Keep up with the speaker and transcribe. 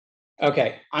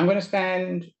Okay, I'm going to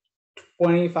spend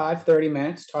 25, 30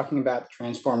 minutes talking about the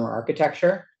transformer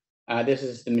architecture. This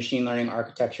is the machine learning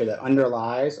architecture that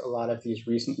underlies a lot of these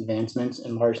recent advancements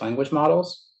in large language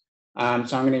models. So I'm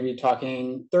going to be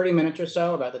talking 30 minutes or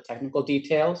so about the technical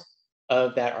details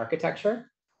of that architecture.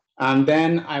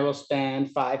 Then I will spend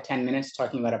 5, 10 minutes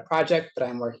talking about a project that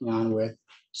I'm working on with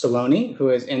Saloni, who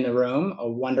is in the room, a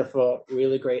wonderful,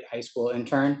 really great high school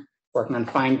intern working on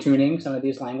fine tuning some of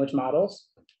these language models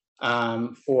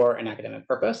for an academic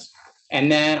purpose. And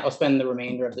then I'll spend the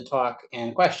remainder of the talk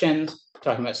and questions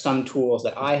talking about some tools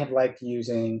that I have liked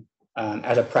using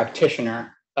as a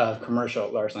practitioner of commercial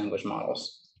large language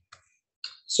models.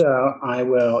 So I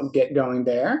will get going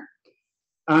there.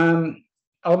 I'll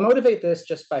motivate this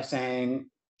just by saying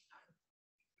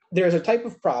there's a type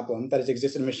of problem that has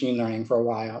existed in machine learning for a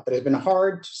while that has been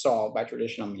hard to solve by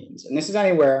traditional means. And this is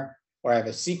anywhere where I have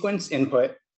a sequence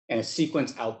input and a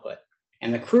sequence output.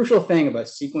 And the crucial thing about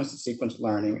sequence-to-sequence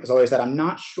learning is always that I'm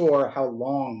not sure how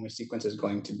long the sequence is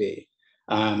going to be.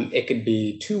 It could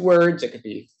be 2 words, it could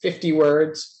be 50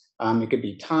 words, it could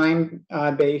be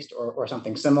time-based or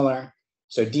something similar.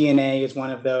 So DNA is one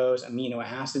of those, amino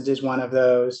acids is one of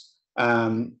those.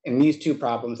 And these two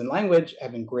problems in language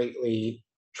have been greatly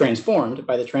transformed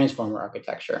by the transformer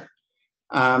architecture.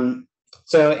 And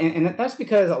that's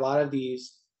because a lot of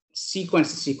these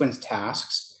sequence-to-sequence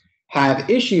tasks have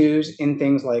issues in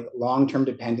things like long-term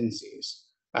dependencies,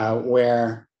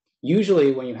 where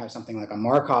usually when you have something like a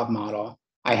Markov model,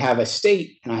 I have a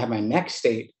state and I have my next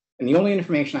state, and the only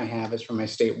information I have is from my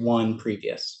state 1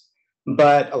 previous.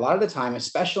 But a lot of the time,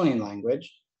 especially in language,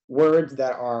 words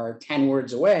that are 10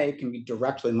 words away can be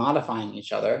directly modifying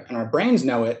each other, and our brains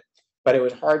know it, but it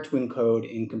was hard to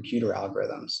encode in computer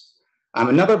algorithms.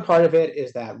 Another part of it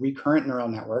is that recurrent neural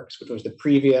networks, which was the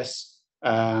previous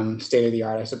state of the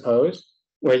art, I suppose,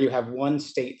 where you have one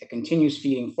state that continues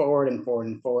feeding forward and forward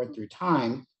and forward through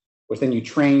time, which then you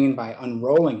train by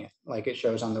unrolling it, like it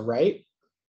shows on the right,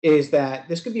 is that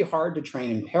this could be hard to train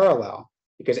in parallel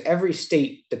because every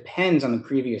state depends on the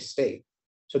previous state.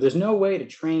 So there's no way to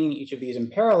train each of these in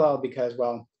parallel because,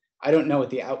 well, I don't know what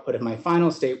the output of my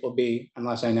final state will be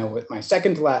unless I know what my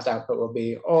second to last output will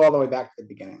be all the way back to the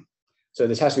beginning. So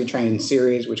this has to be trained in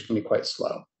series, which can be quite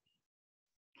slow.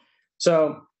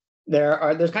 So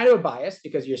there's kind of a bias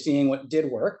because you're seeing what did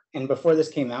work. And before this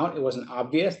came out, it wasn't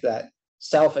obvious that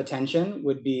self-attention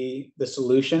would be the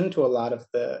solution to a lot of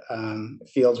the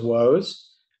field's woes.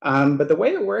 But the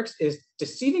way it works is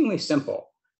deceivingly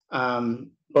simple,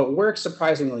 but works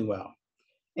surprisingly well.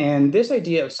 And this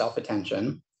idea of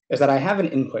self-attention is that I have an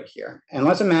input here. And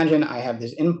let's imagine I have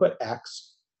this input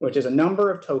X, which is a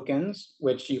number of tokens,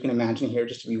 which you can imagine here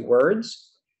just to be words.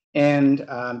 And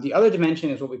the other dimension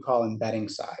is what we call embedding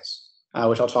size,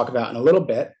 which I'll talk about in a little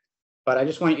bit. But I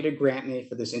just want you to grant me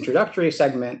for this introductory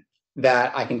segment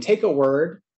that I can take a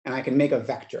word and I can make a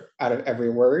vector out of every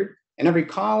word. And every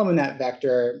column in that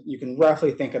vector, you can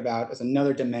roughly think about as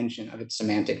another dimension of its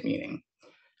semantic meaning.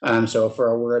 So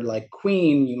for a word like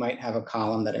queen, you might have a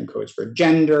column that encodes for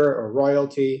gender or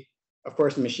royalty. Of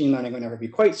course, the machine learning will never be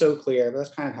quite so clear, but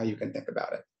that's kind of how you can think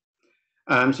about it.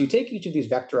 So you take each of these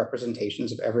vector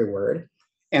representations of every word,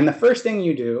 and the first thing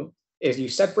you do is you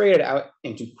separate it out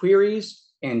into queries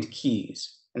and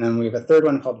keys. And then we have a third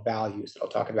one called values that I'll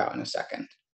talk about in a second.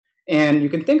 And you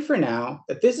can think for now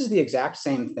that this is the exact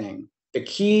same thing. The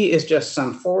key is just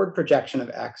some forward projection of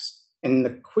X, and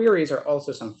the queries are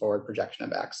also some forward projection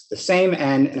of X, the same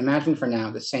N, and imagine for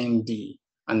now the same D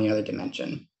on the other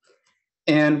dimension.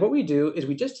 And what we do is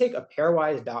we just take a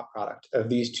pairwise dot product of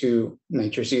these two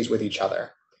matrices with each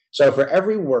other. So for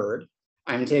every word,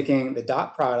 I'm taking the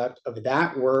dot product of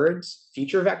that word's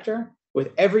feature vector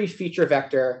with every feature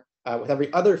vector, with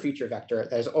every other feature vector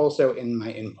that is also in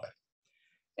my input.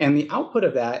 And the output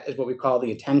of that is what we call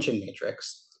the attention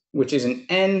matrix, which is an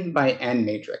n by n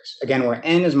matrix, again, where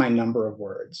n is my number of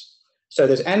words. So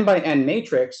this n by n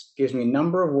matrix gives me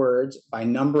number of words by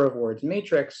number of words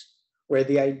matrix, where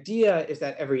the idea is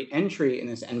that every entry in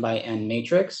this n by n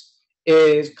matrix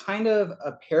is kind of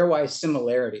a pairwise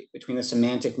similarity between the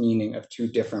semantic meaning of two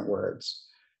different words.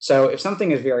 So if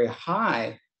something is very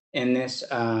high in this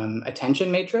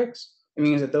attention matrix, it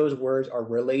means that those words are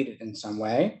related in some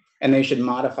way, and they should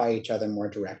modify each other more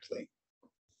directly.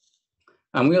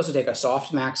 We also take a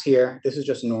softmax here. This is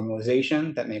just a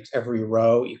normalization that makes every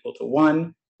row equal to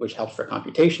 1, which helps for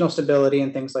computational stability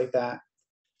and things like that.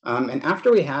 And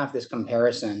after we have this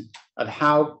comparison of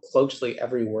how closely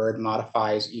every word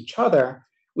modifies each other,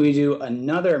 we do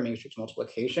another matrix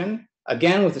multiplication,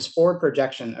 again with this forward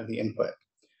projection of the input.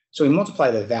 So we multiply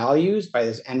the values by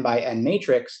this n by n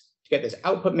matrix to get this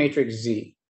output matrix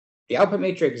Z. The output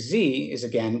matrix Z is,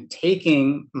 again,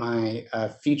 taking my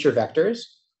feature vectors,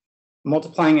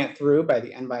 multiplying it through by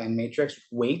the n by n matrix, which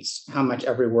weights how much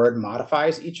every word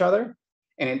modifies each other.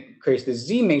 And it creates the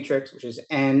Z matrix, which is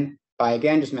n by,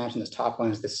 again, just matching this top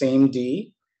one as the same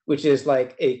D, which is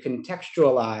like a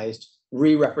contextualized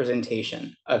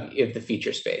re-representation of the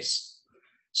feature space.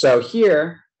 So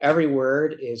here, every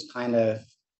word is kind of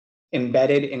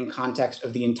embedded in context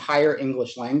of the entire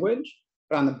English language.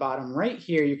 But on the bottom right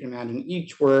here, you can imagine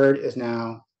each word is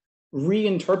now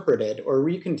reinterpreted or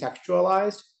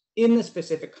recontextualized in the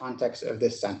specific context of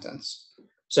this sentence.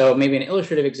 So maybe an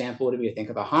illustrative example would be to think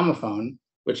of a homophone,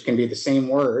 which can be the same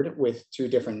word with two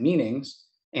different meanings.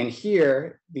 And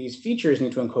here, these features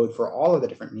need to encode for all of the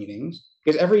different meanings,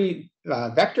 because every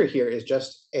vector here is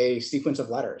just a sequence of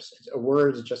letters. A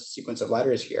word is just a sequence of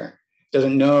letters here. It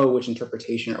doesn't know which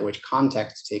interpretation or which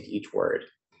context to take each word.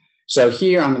 So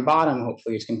here on the bottom,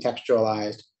 hopefully, it's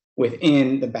contextualized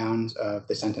within the bounds of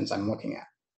the sentence I'm looking at.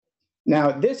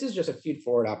 Now, this is just a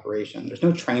feed-forward operation. There's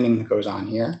no training that goes on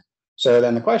here. So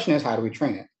then the question is, how do we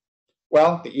train it?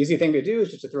 Well, the easy thing to do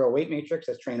is just to throw a weight matrix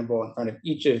that's trainable in front of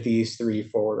each of these three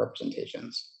forward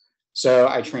representations. So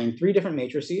I train three different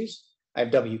matrices. I have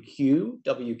WQ,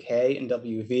 WK, and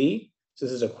WV. So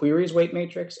this is a queries weight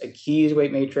matrix, a keys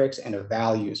weight matrix, and a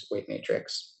values weight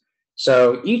matrix.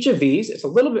 So each of these, it's a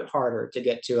little bit harder to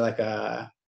get to like a,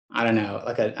 I don't know,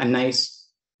 like a nice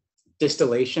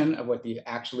distillation of what these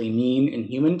actually mean in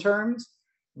human terms.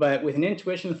 But with an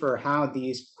intuition for how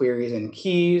these queries and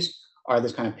keys are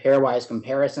this kind of pairwise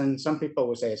comparison, some people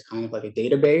would say it's kind of like a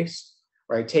database,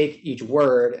 where I take each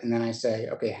word and then I say,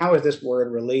 okay, how is this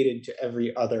word related to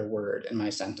every other word in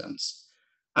my sentence?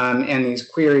 And these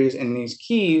queries and these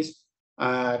keys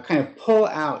kind of pull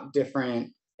out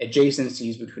different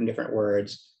adjacencies between different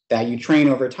words that you train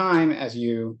over time as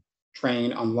you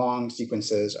train on long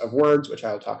sequences of words, which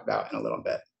I will talk about in a little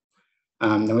bit.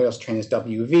 Then we also train this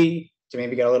WV to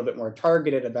maybe get a little bit more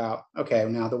targeted about, okay,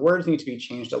 now the words need to be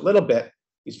changed a little bit.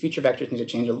 These feature vectors need to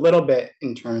change a little bit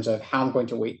in terms of how I'm going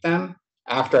to weight them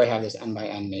after I have this n by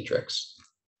n matrix.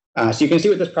 So you can see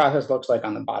what this process looks like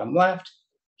on the bottom left.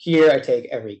 Here, I take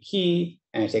every key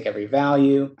and I take every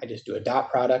value. I just do a dot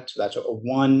product. So that's a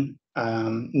one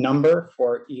number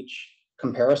for each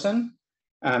comparison.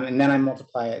 And then I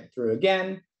multiply it through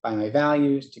again by my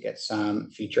values to get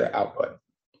some feature output.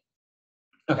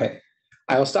 Okay,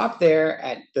 I will stop there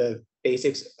at the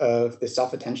basics of the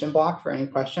self-attention block for any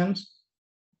questions.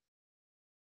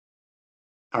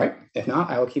 All right, if not,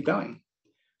 I will keep going.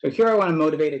 So here I want to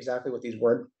motivate exactly what these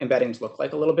word embeddings look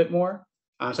like a little bit more.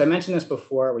 So I mentioned this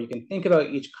before, where you can think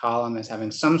about each column as having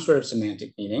some sort of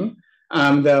semantic meaning,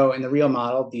 though in the real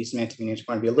model, these semantic meanings are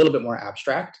going to be a little bit more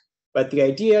abstract. But the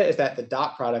idea is that the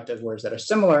dot product of words that are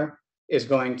similar is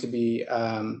going to be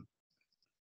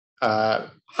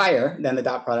higher than the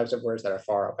dot products of words that are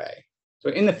far away. So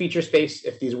in the feature space,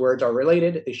 if these words are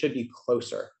related, they should be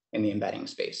closer in the embedding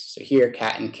space. So here,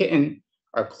 cat and kitten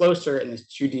are closer in this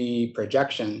 2D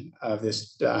projection of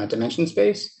this dimension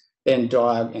space than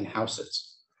dog and houses.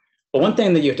 But one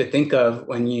thing that you have to think of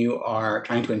when you are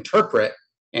trying to interpret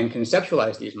and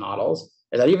conceptualize these models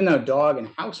is that even though dog and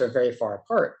house are very far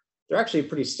apart, they're actually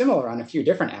pretty similar on a few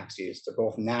different axes. They're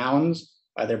both nouns.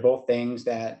 They're both things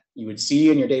that you would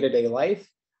see in your day-to-day life,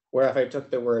 where if I took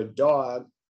the word dog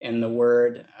and the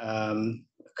word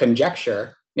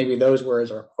conjecture, maybe those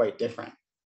words are quite different.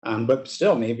 But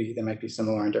still, maybe they might be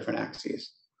similar on different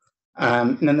axes.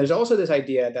 And then there's also this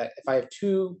idea that if I have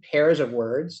two pairs of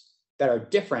words that are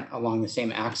different along the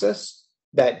same axis,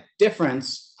 that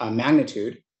difference,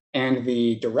 magnitude, and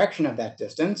the direction of that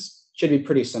distance should be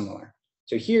pretty similar.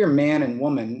 So here, man and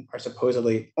woman are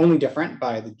supposedly only different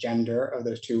by the gender of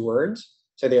those two words.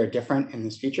 So they are different in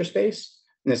this feature space,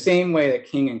 in the same way that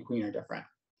king and queen are different.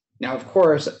 Now, of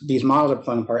course, these models are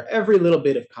pulling apart every little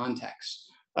bit of context.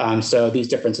 So these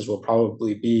differences will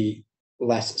probably be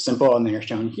less simple than they are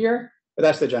shown here, but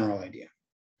that's the general idea.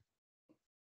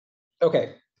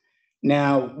 Okay,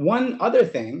 now one other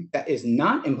thing that is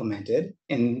not implemented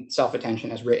in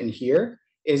self-attention as written here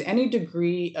is any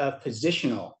degree of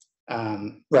positional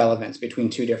relevance between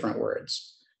two different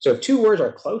words. So if two words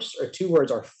are close or two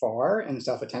words are far in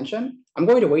self-attention, I'm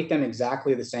going to weight them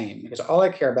exactly the same because all I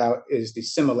care about is the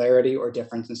similarity or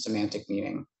difference in semantic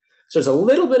meaning. So there's a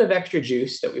little bit of extra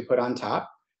juice that we put on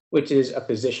top, which is a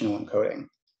positional encoding.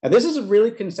 Now this is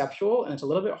really conceptual and it's a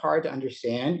little bit hard to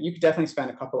understand. You could definitely spend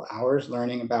a couple hours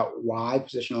learning about why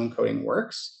positional encoding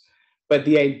works. But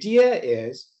the idea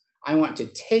is I want to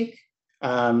take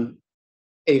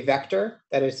a vector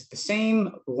that is the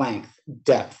same length,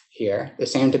 depth here, the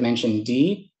same dimension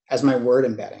d as my word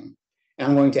embedding. and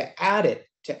I'm going to add it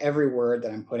to every word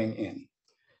that I'm putting in.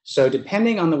 So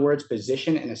depending on the word's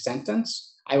position in a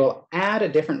sentence, I will add a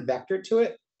different vector to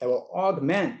it that will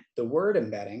augment the word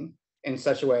embedding in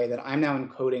such a way that I'm now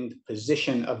encoding the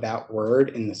position of that word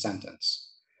in the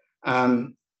sentence.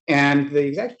 And the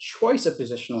exact choice of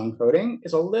positional encoding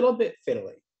is a little bit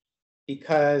fiddly,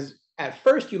 because at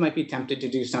first you might be tempted to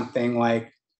do something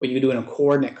like what you do in a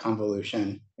coordinate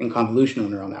convolution in convolutional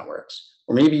neural networks,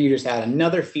 or maybe you just add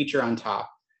another feature on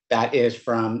top that is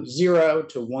from 0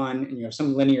 to 1, and you have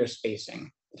some linear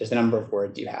spacing, which is the number of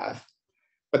words you have.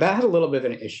 But that has a little bit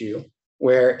of an issue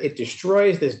where it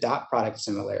destroys this dot product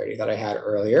similarity that I had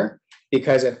earlier,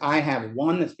 because if I have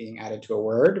 1 that's being added to a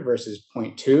word versus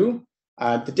 0.2,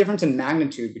 the difference in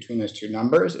magnitude between those two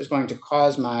numbers is going to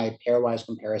cause my pairwise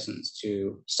comparisons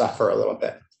to suffer a little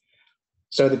bit.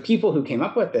 So the people who came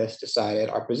up with this decided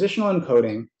our positional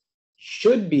encoding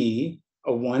should be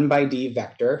a 1 by d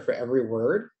vector for every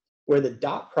word, where the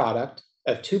dot product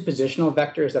of two positional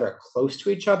vectors that are close to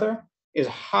each other is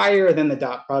higher than the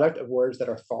dot product of words that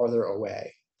are farther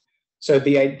away. So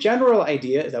the general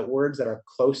idea is that words that are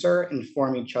closer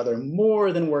inform each other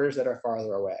more than words that are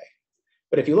farther away.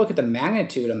 But if you look at the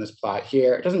magnitude on this plot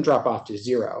here, it doesn't drop off to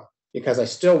 0, because I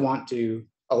still want to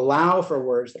allow for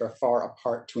words that are far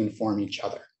apart to inform each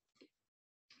other.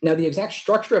 Now, the exact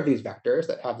structure of these vectors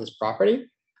that have this property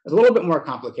is a little bit more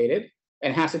complicated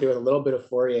and has to do with a little bit of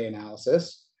Fourier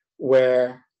analysis,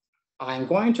 where I'm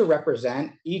going to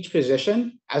represent each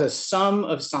position as a sum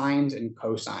of sines and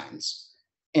cosines.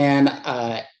 And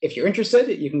if you're interested,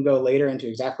 you can go later into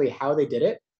exactly how they did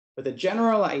it. But the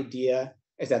general idea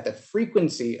is that the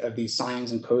frequency of these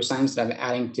sines and cosines that I'm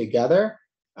adding together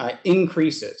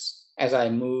increases as I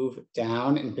move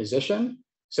down in position,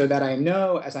 so that I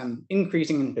know as I'm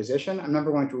increasing in position, I'm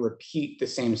never going to repeat the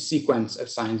same sequence of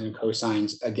sines and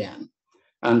cosines again.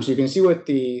 So you can see what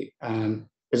the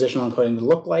positional encoding would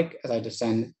look like as I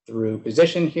descend through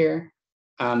position here.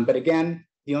 But again,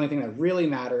 the only thing that really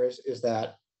matters is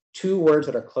that two words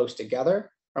that are close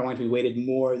together are going to be weighted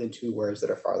more than two words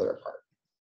that are farther apart.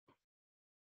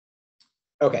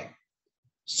 Okay,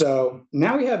 so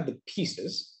now we have the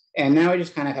pieces, and now we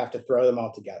just kind of have to throw them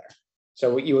all together.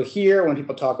 So what you will hear when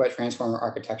people talk about transformer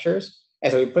architectures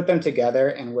is that we put them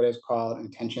together in what is called an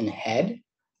attention head.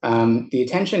 The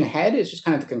attention head is just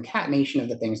kind of the concatenation of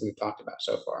the things that we've talked about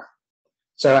so far.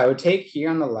 So I would take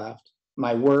here on the left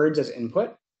my words as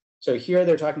input. So here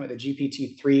they're talking about the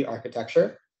GPT-3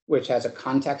 architecture, which has a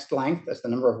context length, that's the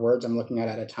number of words I'm looking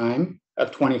at a time, of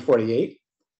 2048.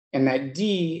 And that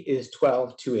D is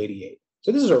 12288.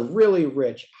 So this is a really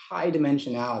rich, high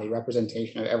dimensionality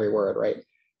representation of every word, right?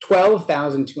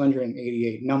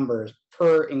 12,288 numbers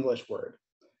per English word.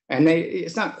 And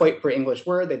it's not quite per English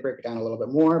word, they break it down a little bit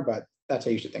more, but that's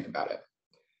how you should think about it.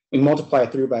 We multiply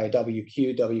through by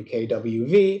WQ, WK,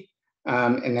 WV,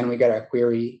 and then we get our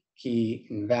query, key,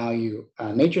 and value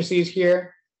matrices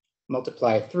here.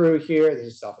 Multiply through here, this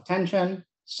is self-attention,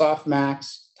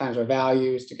 softmax times our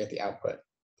values to get the output.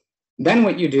 Then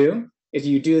what you do is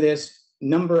you do this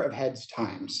number of heads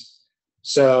times.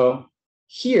 So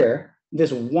here,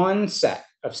 this one set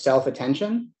of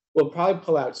self-attention will probably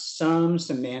pull out some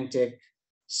semantic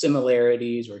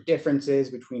similarities or differences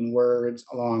between words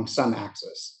along some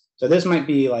axis. So this might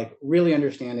be like really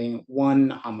understanding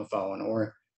one homophone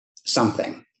or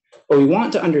something. But we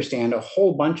want to understand a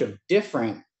whole bunch of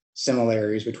different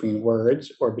similarities between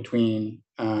words or between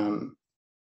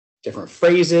different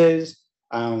phrases.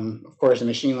 Of course, the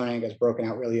machine learning is broken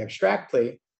out really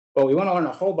abstractly, but we want to learn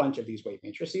a whole bunch of these weight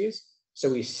matrices. So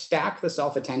we stack the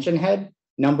self-attention head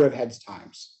number of heads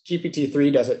times.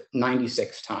 GPT-3 does it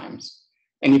 96 times.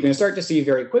 And you can start to see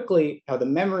very quickly how the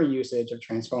memory usage of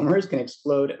transformers can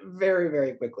explode very,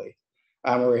 very quickly.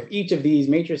 Where if each of these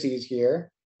matrices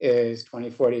here is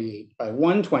 2048 by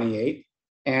 128,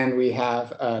 and we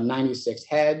have 96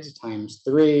 heads times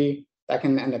 3, that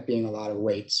can end up being a lot of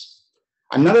weights.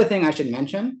 Another thing I should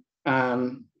mention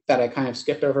that I kind of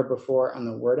skipped over before on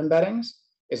the word embeddings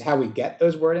is how we get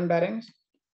those word embeddings.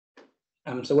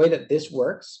 So the way that this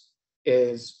works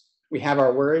is we have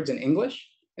our words in English,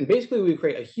 and basically we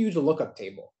create a huge lookup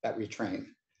table that we train.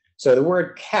 So the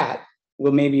word cat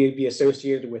will maybe be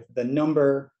associated with the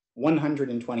number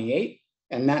 128,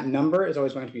 and that number is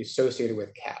always going to be associated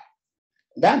with cat.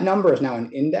 That number is now an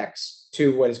index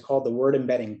to what is called the word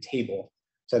embedding table.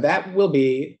 So that will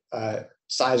be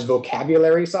size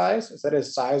vocabulary size, so that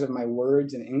is size of my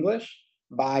words in English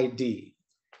by D.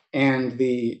 And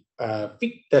the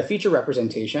feature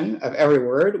representation of every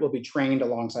word will be trained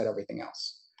alongside everything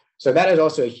else. So that is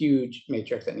also a huge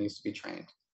matrix that needs to be trained.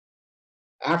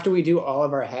 After we do all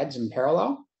of our heads in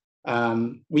parallel,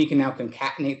 we can now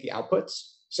concatenate the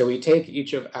outputs. So we take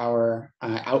each of our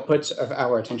outputs of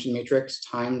our attention matrix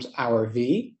times our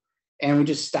V, and we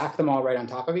just stack them all right on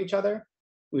top of each other.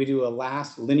 We do a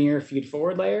last linear feed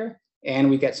forward layer, and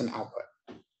we get some output.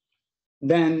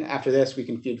 Then after this, we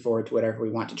can feed forward to whatever we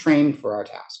want to train for our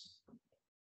task.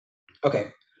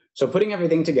 Okay, so putting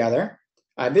everything together,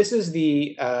 this is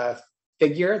the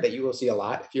figure that you will see a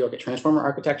lot if you look at transformer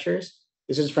architectures.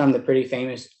 This is from the pretty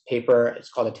famous paper. It's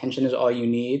called Attention is All You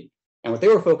Need. And what they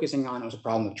were focusing on was a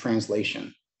problem of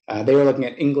translation. They were looking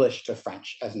at English to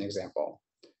French as an example.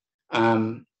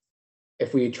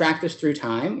 If we track this through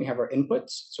time, we have our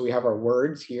inputs. So we have our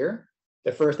words here.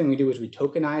 The first thing we do is we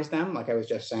tokenize them, like I was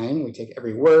just saying. We take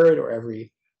every word or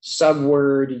every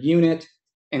subword unit,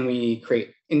 and we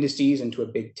create indices into a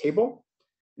big table.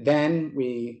 Then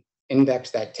we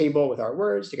index that table with our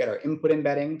words to get our input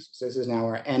embeddings. So this is now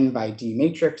our N by D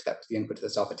matrix. That was the input to the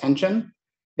self-attention.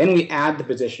 Then we add the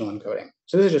positional encoding.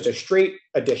 So this is just a straight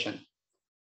addition.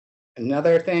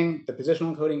 Another thing, the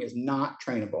positional encoding is not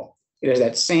trainable. It is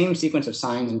that same sequence of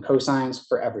sines and cosines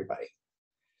for everybody.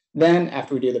 Then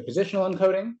after we do the positional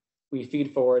encoding, we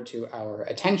feed forward to our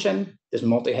attention. This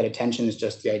multi-head attention is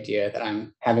just the idea that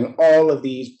I'm having all of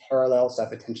these parallel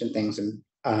self-attention things in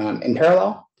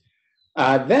parallel.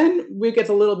 Then it gets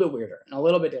a little bit weirder and a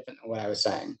little bit different than what I was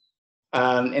saying.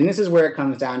 And this is where it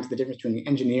comes down to the difference between the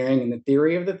engineering and the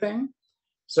theory of the thing.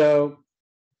 So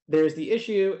there's the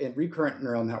issue in recurrent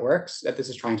neural networks that this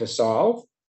is trying to solve.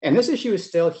 And this issue is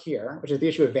still here, which is the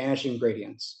issue of vanishing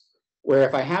gradients, where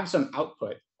if I have some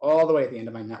output all the way at the end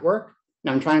of my network,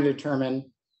 and I'm trying to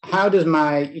determine how does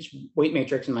each weight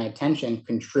matrix in my attention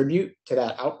contribute to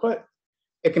that output,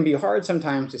 it can be hard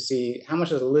sometimes to see how much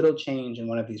does a little change in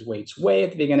one of these weights way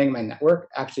at the beginning of my network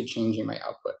actually changing my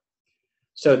output.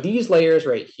 So these layers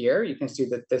right here, you can see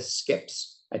that this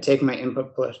skips. I take my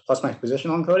input plus my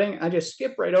positional encoding, and I just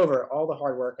skip right over all the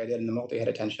hard work I did in the multi-head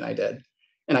attention I did.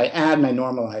 And I add and I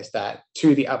normalize that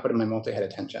to the output of my multi-head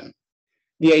attention.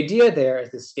 The idea there is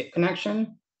the skip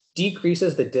connection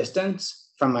decreases the distance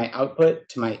from my output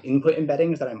to my input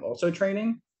embeddings that I'm also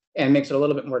training, and makes it a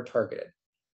little bit more targeted.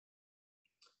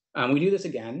 We do this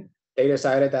again. They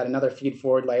decided that another feed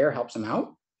forward layer helps them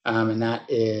out, and that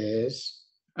is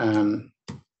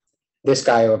this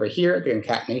guy over here, the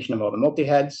concatenation of all the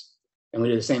multi-heads, and we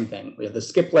do the same thing. We have the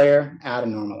skip layer, add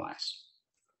and normalize.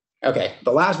 Okay,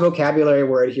 the last vocabulary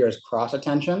word here is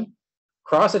cross-attention.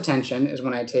 Cross-attention is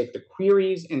when I take the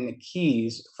queries and the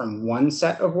keys from one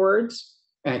set of words,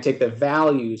 and I take the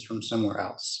values from somewhere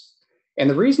else. And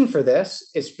the reason for this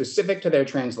is specific to their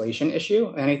translation issue,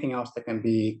 and anything else that can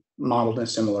be modeled in a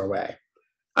similar way.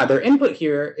 Their input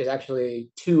here is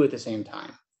actually two at the same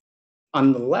time.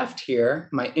 On the left here,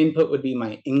 my input would be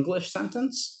my English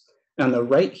sentence, and on the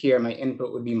right here, my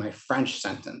input would be my French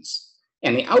sentence.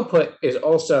 And the output is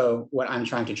also what I'm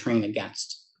trying to train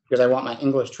against, because I want my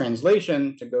English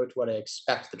translation to go to what I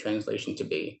expect the translation to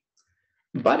be.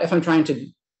 But if I'm trying to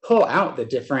pull out the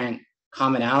different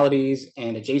commonalities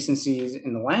and adjacencies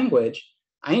in the language,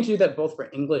 I need to do that both for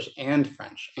English and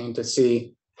French. I need to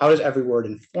see how does every word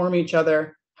inform each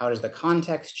other, how does the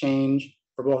context change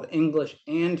for both English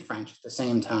and French at the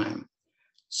same time.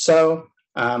 So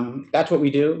that's what we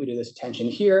do. We do this attention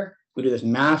here. We do this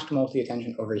masked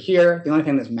multi-attention over here. The only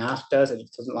thing this mask does is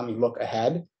it doesn't let me look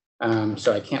ahead.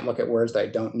 So I can't look at words that I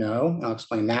don't know. And I'll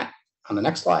explain that on the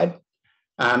next slide.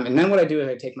 And then what I do is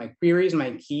I take my queries,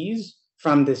 my keys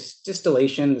from this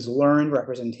distillation, this learned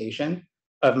representation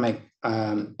of my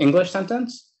English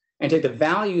sentence, and take the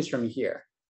values from here.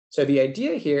 So the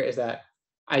idea here is that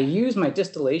I use my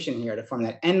distillation here to form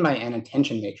that N by N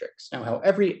attention matrix. Now, how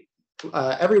every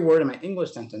word in my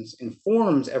English sentence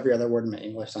informs every other word in my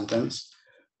English sentence,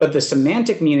 but the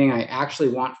semantic meaning I actually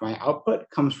want for my output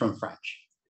comes from French.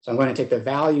 So I'm going to take the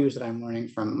values that I'm learning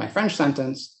from my French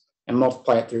sentence and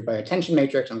multiply it through by attention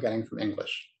matrix I'm getting from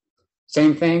English.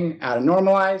 Same thing, add a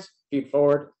normalize, feed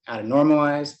forward, add a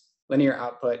normalize, linear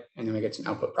output, and then we get some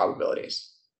output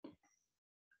probabilities.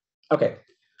 Okay,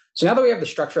 so now that we have the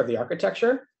structure of the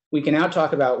architecture, we can now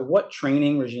talk about what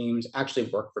training regimes actually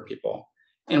work for people.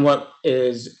 And what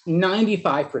is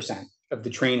 95% of the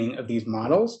training of these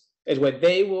models is what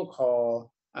they will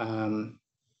call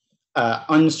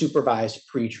unsupervised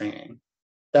pre-training.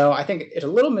 Though I think it's a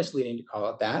little misleading to call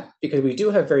it that, because we do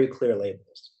have very clear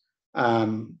labels.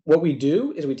 What we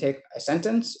do is we take a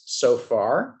sentence so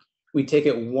far, we take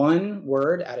it one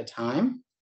word at a time,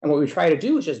 and what we try to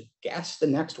do is just guess the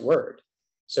next word.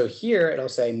 So here it'll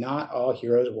say not all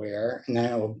heroes wear, and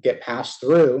then it will get passed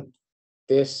through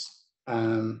this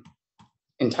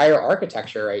entire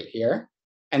architecture right here.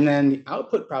 And then the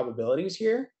output probabilities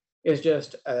here is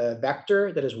just a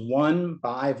vector that is 1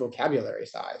 by vocabulary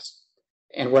size.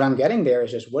 And what I'm getting there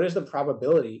is just what is the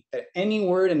probability that any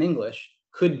word in English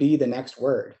could be the next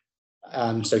word.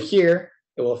 So here,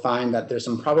 it will find that there's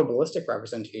some probabilistic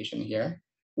representation here,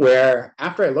 where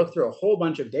after I look through a whole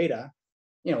bunch of data,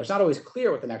 it's not always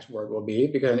clear what the next word will be,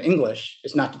 because in English,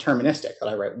 it's not deterministic, that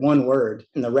I write one word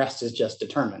and the rest is just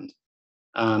determined.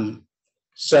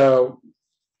 So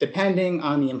depending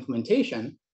on the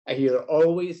implementation, I can either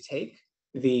always take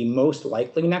the most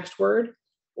likely next word,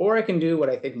 or I can do what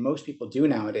I think most people do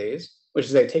nowadays, which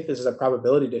is they take this as a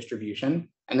probability distribution,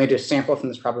 and they just sample from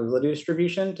this probability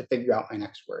distribution to figure out my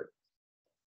next word.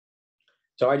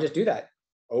 So I just do that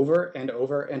over and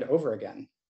over and over again.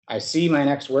 I see my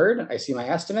next word, I see my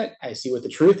estimate, I see what the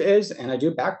truth is, and I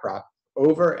do backprop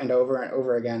over and over and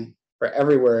over again for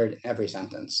every word, every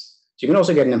sentence. So you can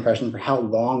also get an impression for how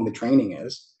long the training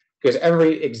is, because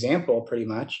every example pretty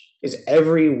much is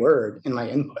every word in my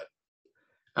input.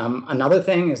 Another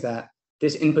thing is that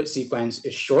this input sequence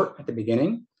is short at the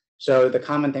beginning. So the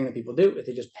common thing that people do is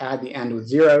they just pad the end with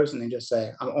zeros and they just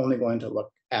say, I'm only going to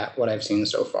look at what I've seen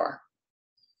so far.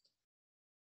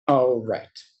 All right.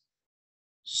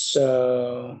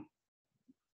 So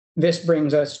this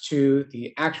brings us to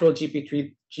the actual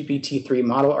GPT-3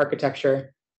 model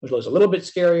architecture, which looks a little bit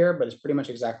scarier, but it's pretty much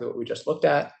exactly what we just looked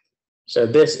at. So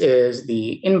this is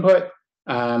the input.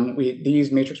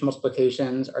 These matrix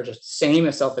multiplications are just the same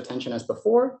as self-attention as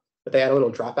before, but they add a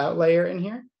little dropout layer in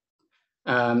here.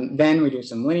 Then we do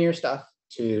some linear stuff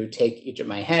to take each of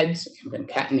my heads and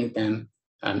concatenate them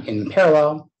in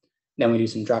parallel. Then we do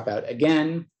some dropout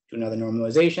again, do another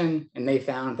normalization, and they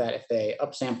found that if they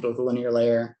upsampled with a linear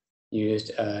layer,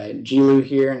 used a GLU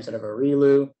here instead of a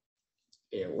ReLU,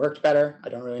 it worked better. I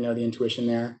don't really know the intuition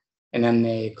there. And then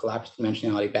they collapsed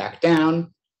dimensionality back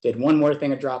down, did one more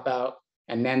thing, a dropout,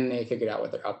 and then they figured out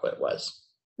what their output was.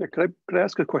 Yeah, could I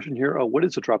ask a question here? What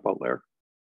is a dropout layer?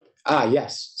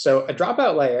 Yes. So a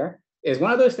dropout layer is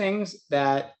one of those things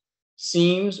that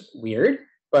seems weird,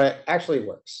 but actually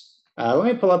works. Let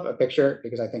me pull up a picture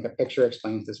because I think a picture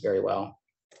explains this very well.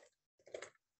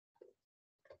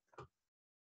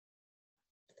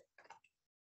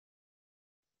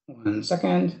 One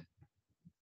second.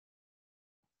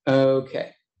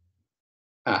 Okay.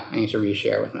 I need to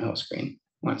reshare with my whole screen.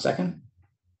 1 second.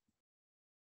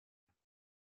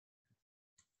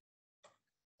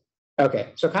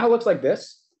 Okay, so it kind of looks like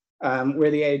this,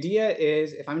 where the idea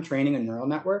is if I'm training a neural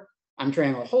network, I'm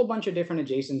training a whole bunch of different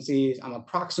adjacencies. I'm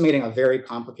approximating a very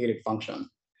complicated function.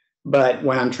 But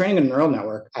when I'm training a neural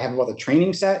network, I have both a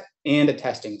training set and a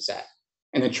testing set.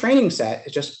 And the training set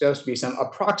is just supposed to be some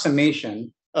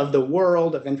approximation of the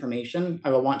world of information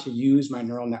I will want to use my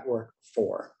neural network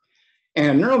for. And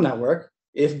a neural network,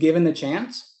 if given the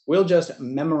chance, will just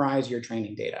memorize your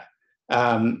training data.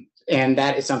 And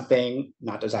that is something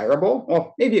not desirable.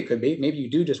 Well, maybe it could be. Maybe you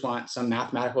do just want some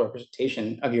mathematical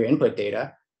representation of your input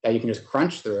data that you can just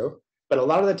crunch through. But a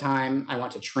lot of the time, I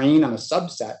want to train on a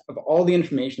subset of all the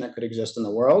information that could exist in the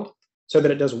world so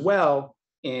that it does well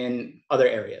in other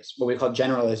areas, what we call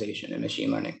generalization in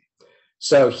machine learning.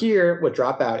 So here, what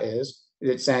dropout is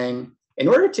it's saying, in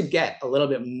order to get a little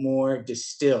bit more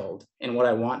distilled in what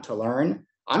I want to learn,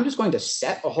 I'm just going to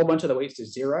set a whole bunch of the weights to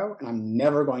 0, and I'm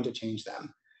never going to change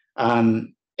them.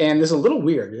 And this is a little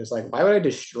weird. It's like, why would I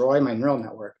destroy my neural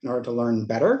network in order to learn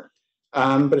better?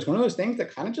 But it's one of those things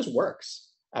that kind of just works.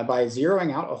 By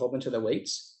zeroing out a whole bunch of the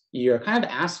weights, you're kind of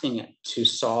asking it to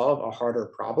solve a harder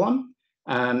problem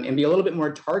and be a little bit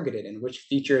more targeted in which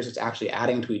features it's actually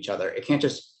adding to each other. It can't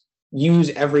just use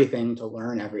everything to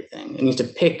learn everything. It needs to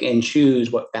pick and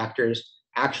choose what factors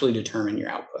actually determine your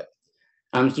output.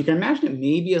 So you can imagine it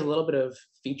maybe is a little bit of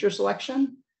feature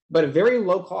selection, but a very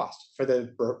low cost for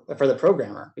the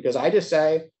programmer, because I just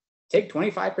say, take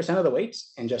 25% of the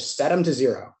weights and just set them to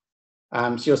 0.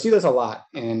 So you'll see this a lot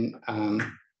in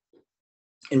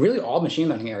really all machine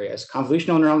learning areas,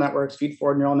 convolutional neural networks,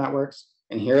 feed-forward neural networks,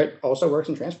 and here it also works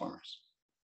in transformers.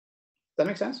 Does that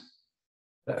make sense?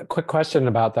 A quick question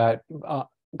about that.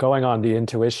 Going on the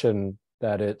intuition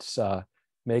that it's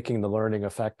making the learning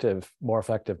more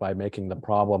effective by making the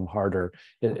problem harder.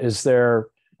 Is there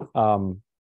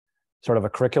sort of a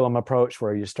curriculum approach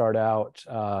where you start out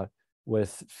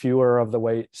with fewer of the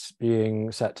weights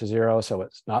being set to 0, so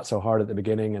it's not so hard at the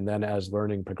beginning, and then as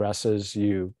learning progresses,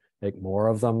 you make more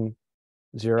of them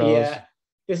zeros? Yeah,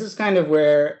 this is kind of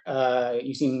where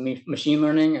you see machine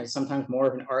learning as sometimes more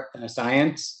of an art than a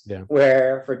science,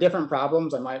 where for different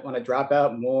problems, I might want to drop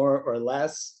out more or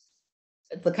less.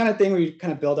 It's the kind of thing where you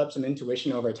kind of build up some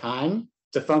intuition over time.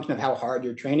 It's a function of how hard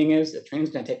your training is. If training's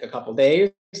going to take a couple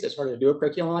days, it's harder to do a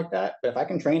curriculum like that. But if I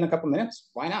can train a couple minutes,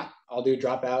 why not? I'll do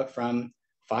dropout from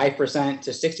 5%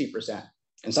 to 60%.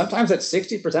 And sometimes at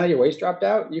 60% of your weights dropped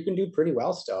out, you can do pretty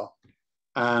well still.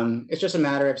 It's just a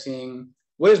matter of seeing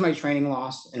what is my training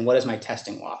loss and what is my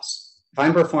testing loss. If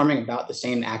I'm performing about the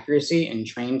same accuracy in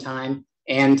train time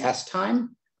and test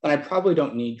time, then I probably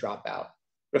don't need dropout.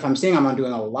 But if I'm seeing I'm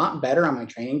doing a lot better on my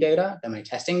training data than my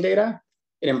testing data,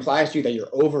 it implies to you that you're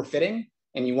overfitting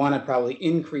and you want to probably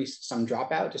increase some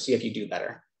dropout to see if you do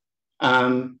better.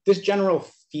 This general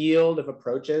field of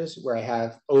approaches where I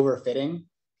have overfitting,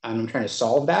 I'm trying to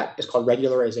solve that, is called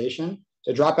regularization.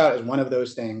 So dropout is one of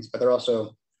those things, but there are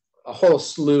also a whole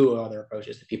slew of other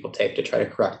approaches that people take to try to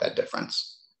correct that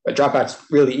difference. But dropout's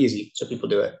really easy, so people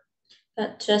do it.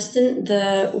 Justin,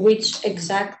 which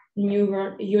exact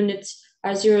neuron units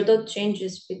are zero dot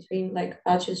changes between like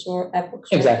batches or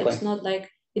epochs? Right? Exactly. It's not like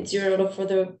it's zero dot for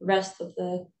the rest of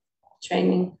the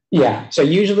training. Yeah, so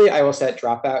usually I will set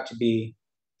dropout to be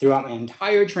throughout my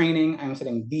entire training, I'm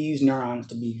setting these neurons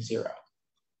to be 0.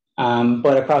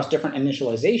 But across different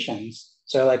initializations,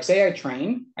 so like say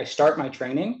I start my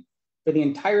training, for the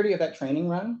entirety of that training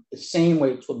run, the same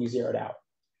weights will be zeroed out.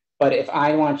 But if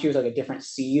I want to choose like a different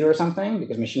seed or something,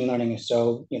 because machine learning is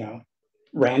so,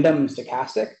 random and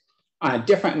stochastic, on a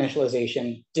different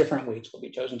initialization, different weights will be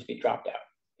chosen to be dropped out.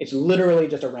 It's literally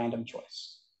just a random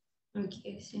choice.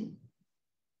 Okay, see.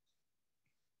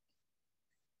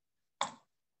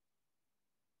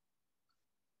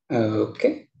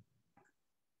 Okay.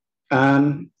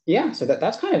 Yeah, so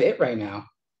that's kind of it right now.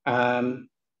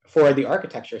 For the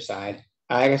architecture side,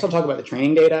 I guess I'll talk about the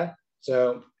training data.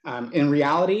 So in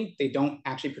reality, they don't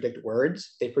actually predict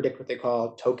words. They predict what they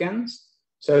call tokens.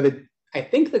 So I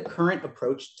think the current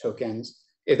approach to tokens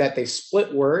is that they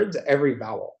split words every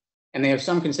vowel. And they have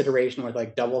some consideration where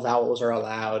like double vowels are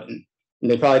allowed. And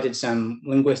they probably did some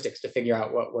linguistics to figure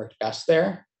out what worked best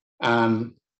there.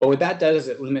 But what that does is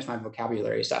it limits my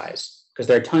vocabulary size because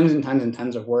there are tons and tons and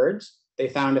tons of words. They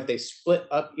found if they split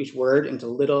up each word into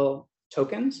little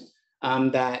tokens,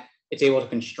 that it's able to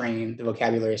constrain the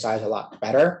vocabulary size a lot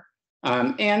better.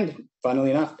 And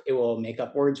funnily enough, it will make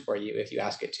up words for you if you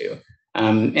ask it to.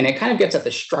 And it kind of gets at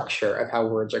the structure of how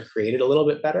words are created a little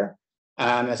bit better,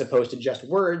 as opposed to just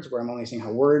words where I'm only seeing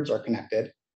how words are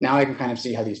connected. Now I can kind of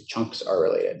see how these chunks are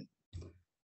related.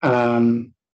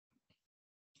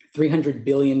 300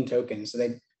 billion tokens. So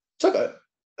they took a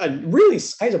really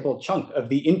sizable chunk of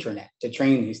the internet to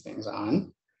train these things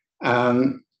on.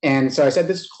 And so I said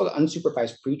this is called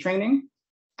unsupervised pre-training.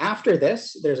 After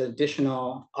this, there's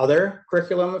additional other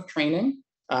curriculum of training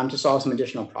to solve some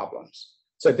additional problems.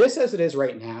 So this as it is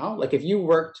right now, like if you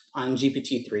worked on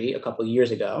GPT-3 a couple of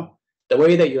years ago, the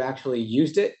way that you actually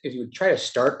used it is you would try to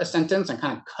start a sentence and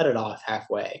kind of cut it off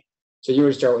halfway. So you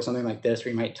would start with something like this,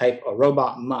 where you might type a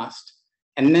robot must,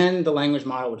 and then the language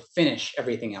model would finish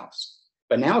everything else.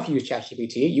 But now if you use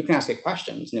ChatGPT, you can ask it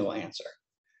questions and it will answer.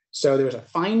 So there was a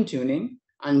fine tuning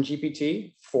on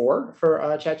GPT-4 for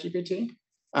ChatGPT,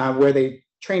 where they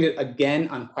trained it again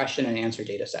on question and answer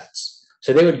data sets.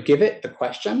 So they would give it the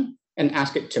question and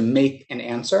ask it to make an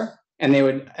answer. And they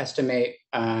would estimate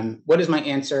what is my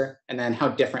answer and then how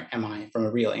different am I from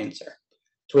a real answer.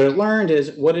 So what it learned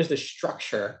is what is the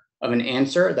structure of an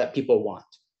answer that people want.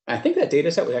 And I think that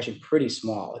data set was actually pretty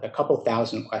small, like a couple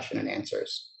thousand question and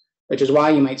answers, which is why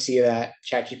you might see that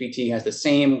ChatGPT has the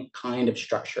same kind of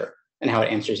structure and how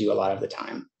it answers you a lot of the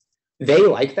time. They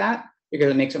like that because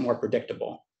it makes it more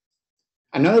predictable.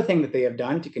 Another thing that they have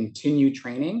done to continue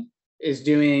training is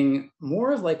doing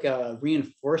more of like a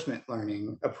reinforcement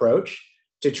learning approach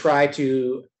to try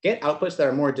to get outputs that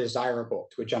are more desirable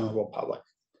to a general public.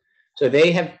 So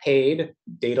they have paid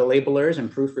data labelers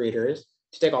and proofreaders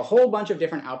to take a whole bunch of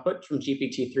different outputs from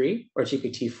GPT-3 or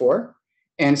GPT-4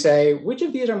 and say, which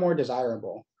of these are more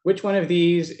desirable? Which one of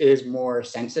these is more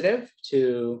sensitive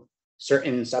to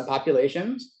certain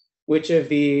subpopulations? Which of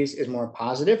these is more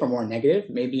positive or more negative?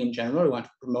 Maybe in general, we want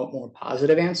to promote more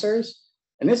positive answers.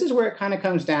 And this is where it kind of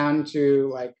comes down to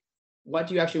like, what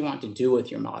do you actually want to do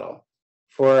with your model?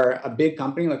 For a big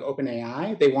company like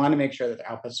OpenAI, they want to make sure that their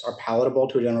outputs are palatable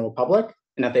to a general public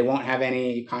and that they won't have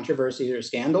any controversies or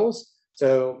scandals.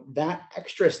 So that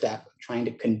extra step of trying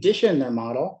to condition their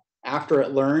model after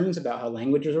it learns about how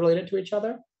languages are related to each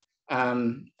other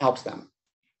helps them.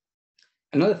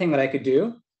 Another thing that I could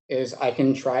do is I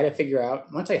can try to figure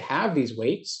out, once I have these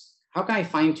weights, how can I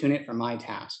fine tune it for my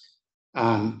task?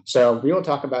 So we will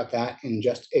talk about that in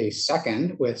just a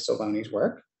second with Saloni's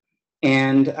work.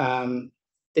 And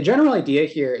the general idea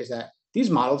here is that these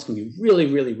models can be really,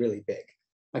 really, really big.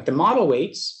 Like the model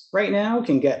weights right now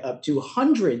can get up to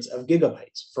hundreds of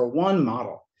gigabytes for one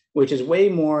model. which is way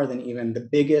more than even the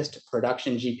biggest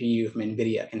production GPU from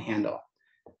NVIDIA can handle.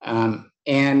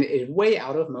 And is way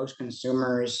out of most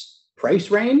consumers'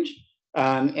 price range,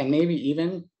 and maybe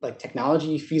even like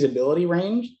technology feasibility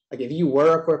range. Like if you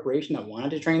were a corporation that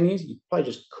wanted to train these, you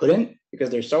probably just couldn't because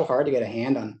they're so hard to get a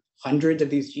hand on hundreds of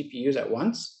these GPUs at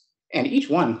once. And each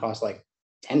one costs like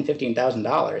 $10,000,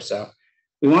 $15,000. So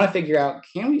we want to figure out,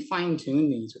 can we fine tune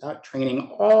these without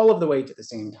training all of the weights at the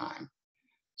same time?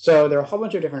 So there are a whole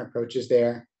bunch of different approaches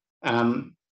there.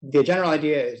 The general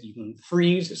idea is you can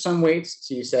freeze some weights.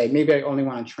 So you say, maybe I only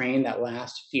want to train that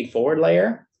last feed forward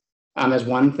layer as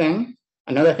one thing.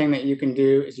 Another thing that you can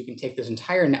do is you can take this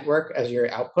entire network as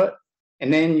your output,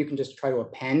 and then you can just try to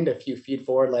append a few feed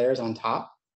forward layers on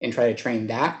top and try to train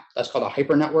that. That's called a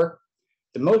hyper network.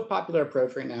 The most popular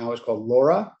approach right now is called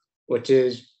LoRa, which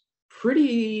is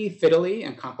pretty fiddly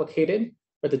and complicated.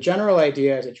 But the general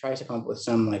idea is it tries to come up with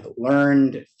some like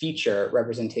learned feature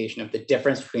representation of the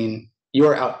difference between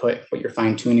your output, what you're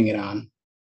fine tuning it on.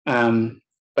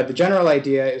 But the general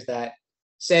idea is that,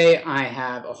 say I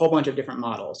have a whole bunch of different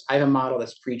models. I have a model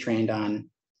that's pre-trained on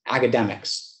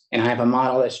academics, and I have a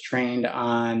model that's trained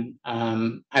on,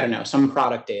 I don't know, some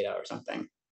product data or something.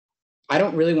 I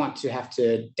don't really want to have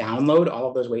to download all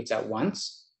of those weights at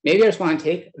once. Maybe I just want to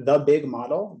take the big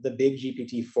model, the big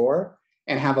GPT-4,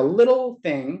 and have a little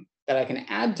thing that I can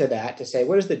add to that to say,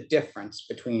 what is the difference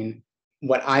between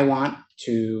what I want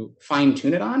to fine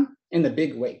tune it on and the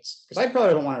big weights? Because I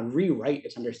probably don't want to rewrite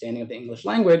its understanding of the English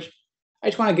language. I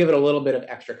just want to give it a little bit of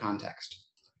extra context.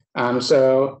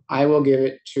 So I will give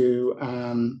it to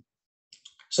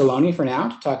Saloni for now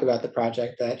to talk about the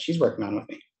project that she's working on with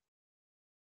me.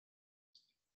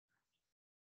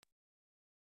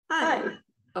 Hi.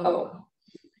 Oh.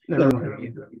 Never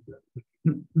mind.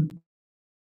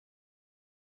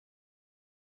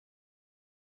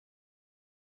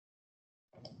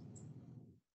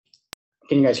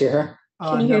 Can you guys hear her?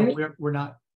 Can you hear me? We're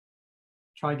not.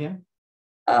 Try again.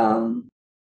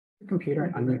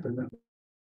 Computer.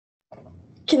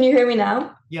 Can you hear me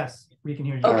now? Yes, we can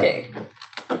hear you. Okay.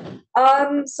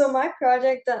 So my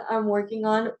project that I'm working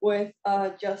on with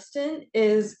Justin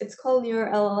it's called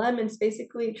Neural LLM, and it's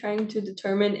basically trying to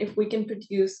determine if we can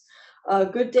produce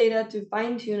good data to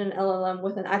fine-tune an LLM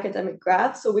with an academic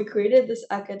graph. So we created this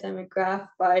academic graph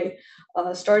by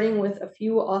starting with a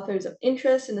few authors of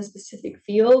interest in a specific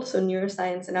field, so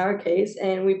neuroscience in our case,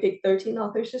 and we picked 13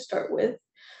 authors to start with.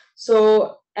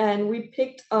 So, and we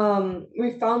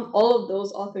found all of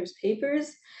those authors'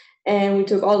 papers, and we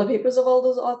took all the papers of all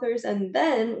those authors, and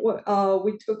then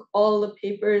we took all the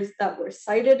papers that were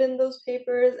cited in those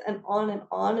papers and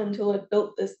on until it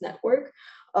built this network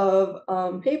of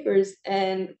papers.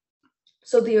 And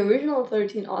so the original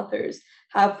 13 authors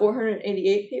have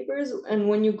 488 papers, and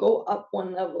when you go up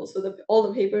one level, so all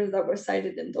the papers that were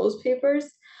cited in those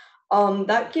papers,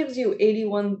 that gives you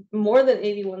more than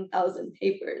 81,000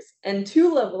 papers, and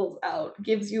 2 levels out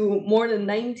gives you more than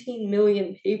 19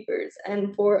 million papers.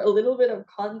 And for a little bit of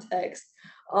context,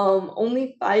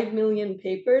 only 5 million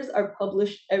papers are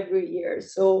published every year.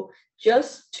 So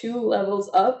just 2 levels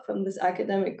up from this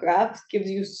academic graph gives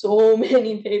you so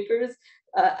many papers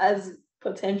as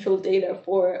potential data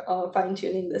for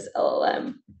fine-tuning this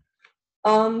LLM.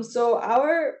 So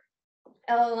our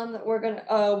LLM that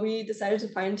we decided to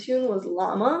fine tune was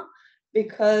Llama,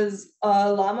 because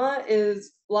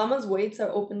Llama's weights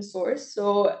are open source,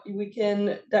 so we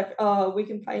can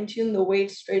fine tune the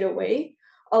weights straight away.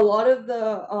 A lot of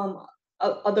the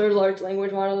other large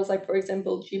language models, like for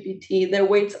example GPT, their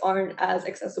weights aren't as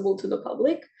accessible to the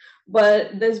public,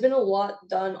 but there's been a lot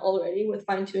done already with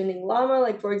fine tuning Llama.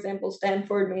 Like for example,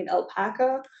 Stanford made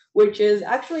Alpaca, which is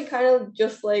actually kind of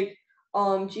just like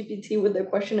GPT with the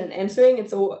question and answering.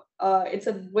 It's a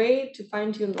way to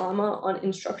fine-tune Llama on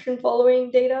instruction following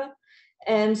data.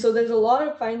 And so there's a lot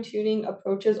of fine-tuning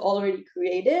approaches already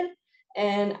created.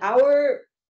 And our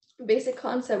basic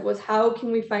concept was, how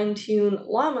can we fine-tune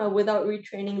Llama without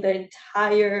retraining the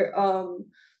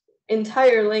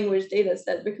entire language data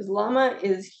set? Because Llama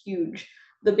is huge.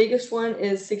 The biggest one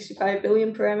is 65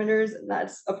 billion parameters, and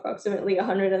that's approximately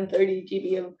 130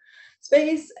 GB of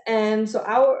space. And so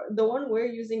the one we're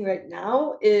using right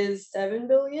now is 7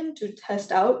 billion to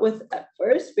test out with at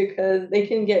first, because they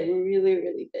can get really,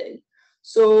 really big.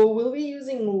 So we'll be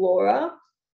using LoRa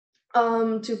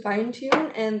to fine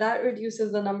tune, and that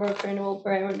reduces the number of trainable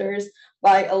parameters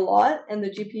by a lot, and the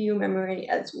GPU memory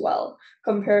as well,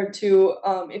 compared to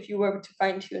if you were to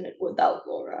fine tune it without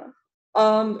LoRa.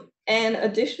 And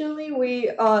additionally,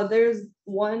 there's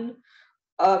one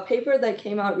paper that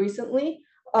came out recently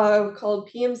called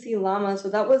PMC Llama. So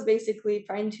that was basically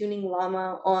fine-tuning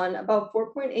Llama on about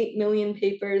 4.8 million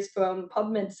papers from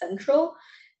PubMed Central.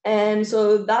 And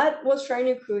so that was trying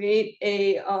to create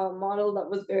a model that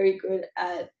was very good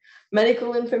at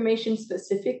medical information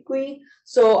specifically.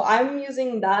 So I'm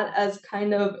using that as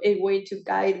kind of a way to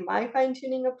guide my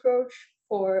fine-tuning approach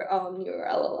for your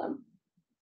LLM.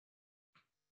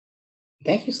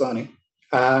 Thank you, Saloni.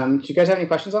 Do you guys have any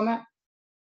questions on that?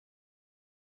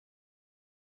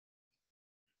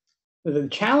 The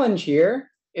challenge here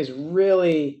is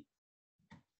really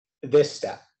this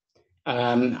step.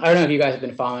 I don't know if you guys have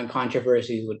been following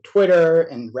controversies with Twitter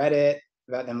and Reddit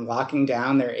about them locking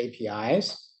down their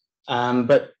APIs.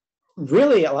 But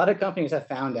really, a lot of companies have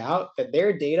found out that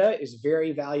their data is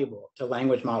very valuable to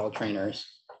language model trainers.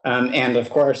 And of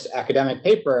course, academic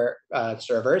paper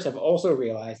servers have also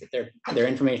realized that their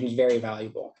information is very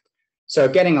valuable. So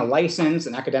getting a license,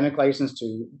 an academic license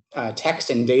to text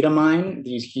and data mine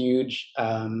these huge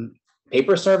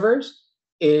paper servers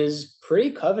is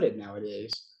pretty coveted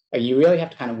nowadays. You really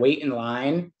have to kind of wait in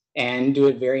line and do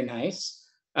it very nice.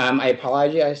 I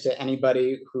apologize to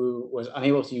anybody who was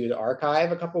unable to use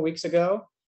Archive a couple of weeks ago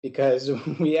because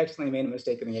we accidentally made a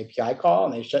mistake in the API call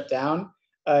and they shut down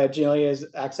Janelia's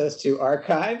access to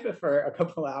Archive for a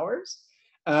couple of hours.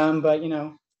 But you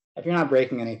know, if you're not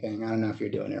breaking anything, I don't know if you're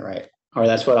doing it right. Or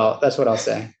that's what I'll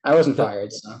say. I wasn't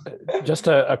fired. So just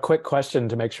a quick question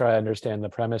to make sure I understand the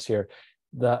premise here.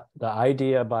 The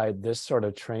idea by this sort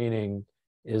of training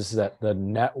is that the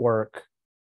network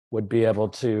would be able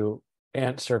to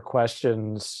answer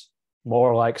questions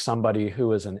more like somebody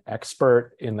who is an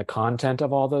expert in the content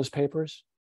of all those papers?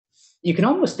 You can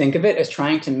almost think of it as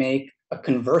trying to make a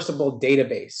conversible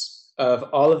database of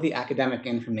all of the academic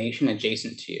information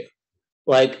adjacent to you.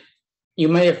 Like, you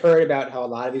may have heard about how a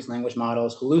lot of these language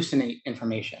models hallucinate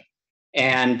information.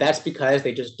 And that's because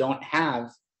they just don't have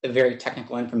the very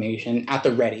technical information at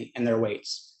the ready in their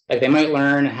weights. Like, they might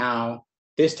learn how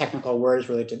this technical word is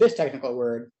related to this technical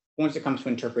word. Once it comes to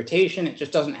interpretation, it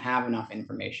just doesn't have enough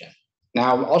information.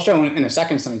 Now, I'll show in a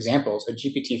second some examples. A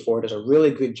GPT-4 does a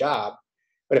really good job.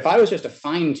 But if I was just to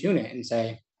fine tune it and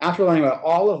say, after learning about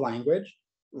all of language,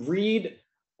 read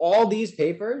all these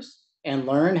papers and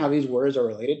learn how these words are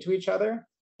related to each other,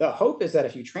 the hope is that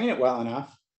if you train it well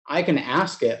enough, I can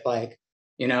ask it like,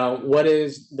 you know, what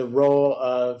is the role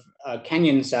of a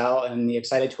Kenyan cell in the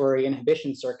excitatory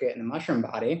inhibition circuit in the mushroom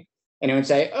body? And it would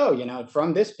say, oh, you know,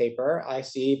 from this paper, I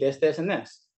see this, this, and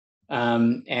this.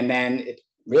 And then it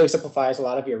really simplifies a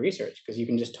lot of your research because you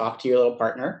can just talk to your little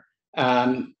partner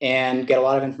and get a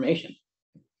lot of information.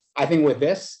 I think with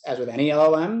this, as with any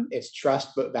LLM, it's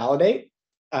trust but validate.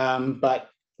 But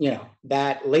you know,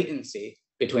 that latency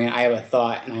between I have a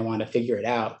thought and I want to figure it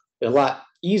out is a lot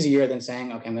easier than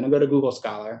saying, okay, I'm going to go to Google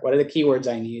Scholar. What are the keywords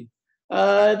I need?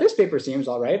 This paper seems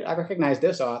all right. I recognize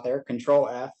this author. Control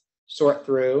F, sort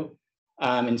through.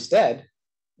 Instead,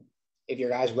 if your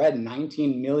guys read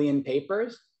 19 million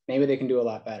papers, maybe they can do a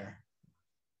lot better.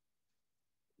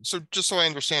 So just so I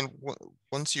understand,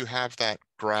 once you have that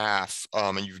graph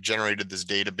and you've generated this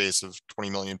database of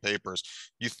 20 million papers,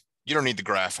 you don't need the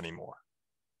graph anymore.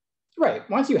 Right.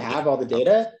 Once you have all the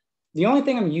data, the only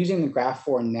thing I'm using the graph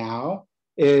for now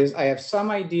is I have some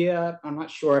idea. I'm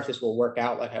not sure if this will work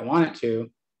out like I want it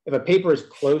to. If a paper is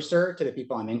closer to the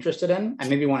people I'm interested in, I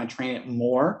maybe want to train it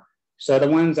more. So the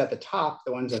ones at the top,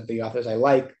 the ones of the authors I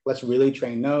like, let's really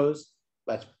train those.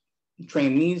 Let's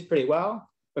train these pretty well.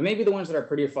 But maybe the ones that are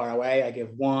pretty far away, I give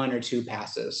 1 or 2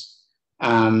 passes.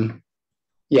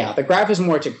 Yeah, the graph is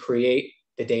more to create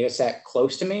the data set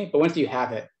close to me. But once you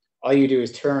have it, all you do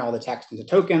is turn all the text into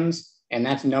tokens, and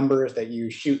that's numbers that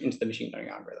you shoot into the machine learning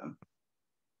algorithm.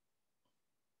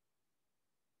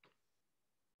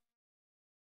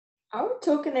 Our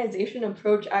tokenization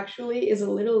approach actually is a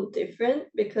little different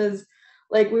because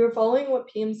like we were following what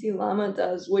PMC Llama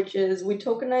does, which is we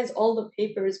tokenize all the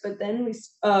papers, but then we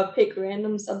pick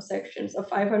random subsections of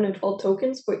 512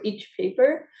 tokens for each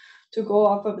paper to go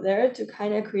off of there to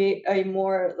kind of create a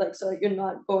more like, so you're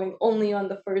not going only on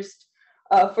the first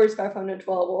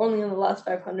 512 or only on the last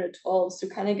 512 to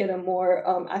kind of get a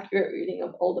more accurate reading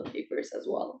of all the papers as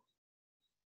well.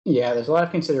 Yeah, there's a lot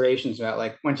of considerations about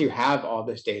like once you have all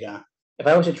this data, if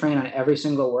I was to train on every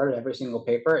single word, every single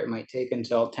paper, it might take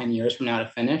until 10 years from now to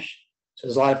finish. So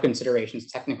there's a lot of considerations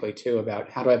technically too about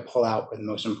how do I pull out where the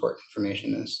most important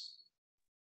information is.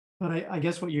 But I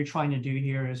guess what you're trying to do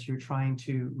here is you're trying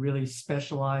to really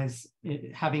specialize,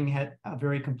 having had a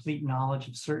very complete knowledge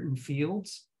of certain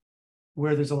fields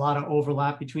where there's a lot of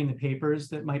overlap between the papers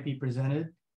that might be presented.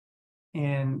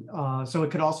 And so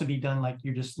it could also be done like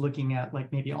you're just looking at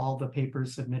like maybe all the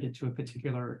papers submitted to a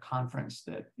particular conference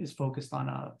that is focused on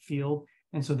a field.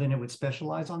 And so then it would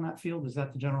specialize on that field. Is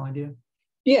that the general idea?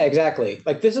 Yeah, exactly.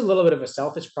 Like this is a little bit of a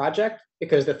selfish project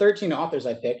because the 13 authors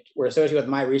I picked were associated with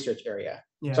my research area.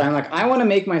 Yeah. So I'm like, I want to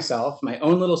make myself my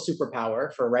own little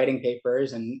superpower for writing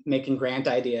papers and making grant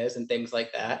ideas and things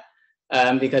like that.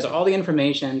 Because all the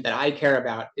information that I care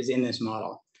about is in this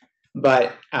model.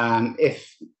 But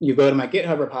if you go to my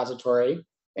GitHub repository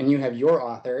and you have your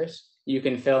authors, you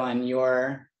can fill in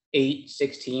your 8,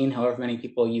 16, however many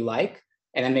people you like,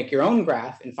 and then make your own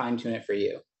graph and fine tune it for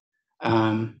you.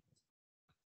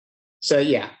 So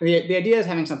yeah, the idea is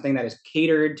having something that is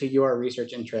catered to your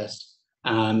research interest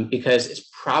because it's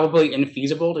probably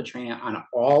infeasible to train it on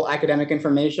all academic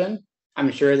information.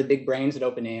 I'm sure the big brains at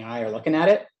OpenAI are looking at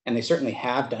it, and they certainly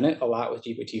have done it a lot with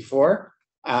GPT-4.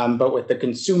 But with the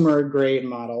consumer grade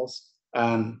models,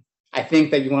 I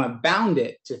think that you want to bound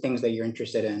it to things that you're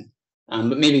interested in,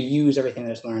 but maybe use everything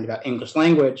that's learned about English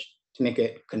language to make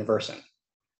it conversant.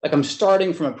 Like I'm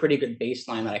starting from a pretty good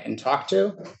baseline that I can talk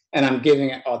to, and I'm giving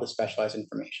it all the specialized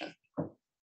information.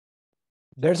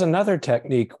 There's another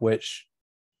technique which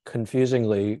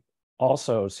confusingly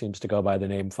also seems to go by the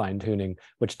name fine-tuning,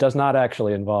 which does not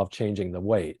actually involve changing the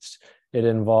weights. It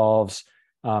involves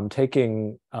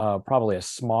taking probably a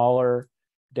smaller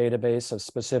database of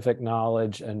specific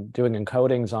knowledge and doing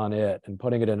encodings on it and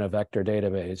putting it in a vector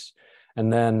database,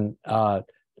 and then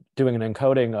doing an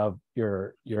encoding of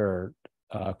your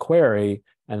query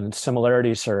and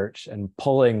similarity search and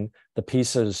pulling the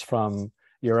pieces from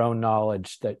your own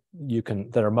knowledge that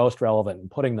are most relevant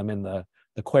and putting them in the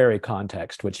query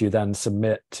context, which you then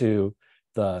submit to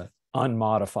the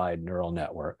unmodified neural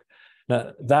network.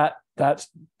 Now, that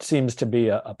seems to be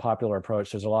a popular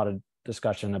approach. There's a lot of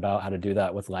discussion about how to do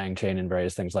that with LangChain and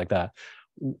various things like that.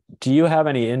 Do you have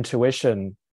any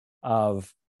intuition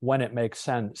of when it makes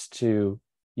sense to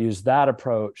use that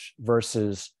approach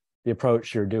versus the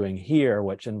approach you're doing here,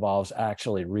 which involves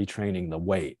actually retraining the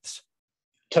weights?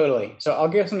 Totally. So I'll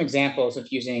give some examples of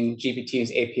using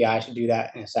GPT's API to do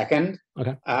that in a second.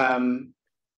 Okay.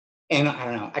 And I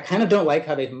don't know, I kind of don't like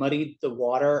how they've muddied the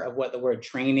water of what the word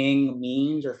training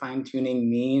means or fine-tuning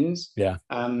means. Yeah.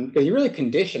 Because you're really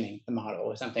conditioning the model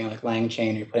with something like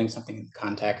LangChain, or you're putting something in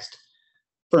context.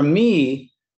 For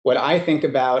me, what I think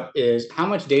about is how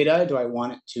much data do I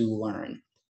want it to learn?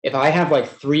 If I have like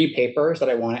 3 papers that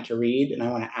I want it to read and I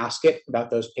want to ask it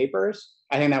about those papers,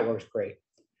 I think that works great.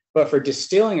 But for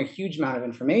distilling a huge amount of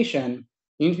information,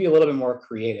 you need to be a little bit more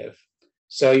creative.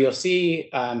 So you'll see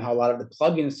how a lot of the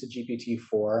plugins to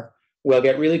GPT-4 will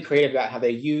get really creative about how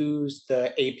they use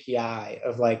the API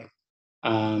of like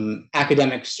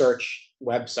academic search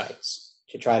websites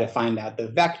to try to find out the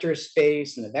vector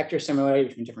space and the vector similarity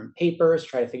between different papers,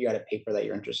 try to figure out a paper that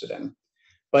you're interested in.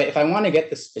 But if I want to get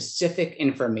the specific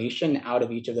information out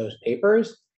of each of those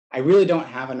papers, I really don't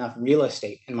have enough real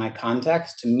estate in my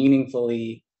context to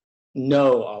meaningfully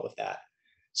know all of that.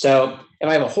 So if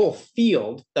I have a whole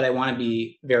field that I want to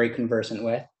be very conversant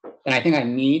with, then I think I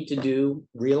need to do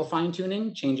real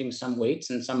fine-tuning, changing some weights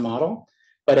in some model.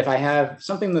 But if I have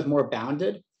something that's more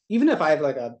bounded, even if I have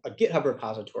like a GitHub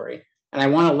repository and I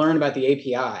want to learn about the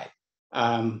API,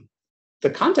 the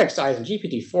context size in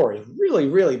GPT-4 is really,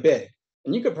 really big.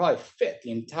 And you could probably fit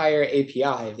the entire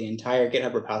API of the entire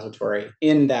GitHub repository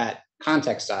in that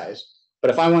context size. But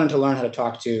if I wanted to learn how to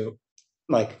talk to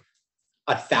like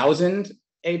 1,000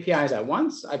 APIs at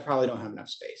once, I probably don't have enough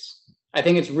space. I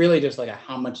think it's really just like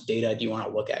how much data do you want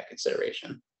to look at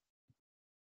consideration.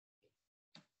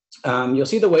 You'll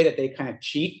see the way that they kind of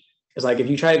cheat is like if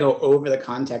you try to go over the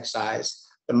context size,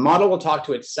 the model will talk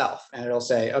to itself and it'll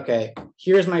say, okay,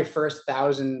 here's my first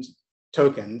 1,000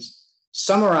 tokens,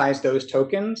 summarize those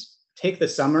tokens, take the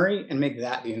summary and make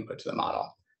that the input to the model,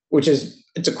 which is,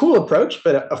 it's a cool approach,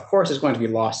 but of course it's going to be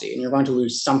lossy and you're going to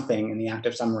lose something in the act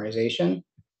of summarization.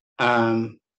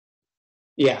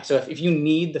 Yeah, so if you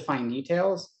need the fine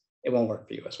details, it won't work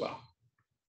for you as well.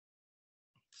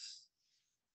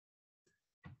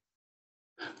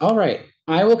 All right,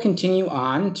 I will continue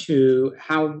on to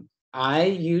how I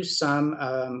use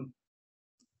some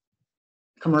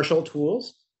commercial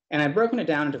tools, and I've broken it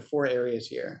down into 4 areas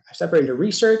here. I separated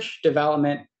research,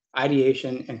 development,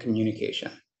 ideation, and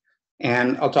communication.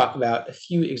 And I'll talk about a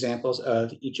few examples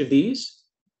of each of these.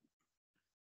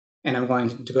 And I'm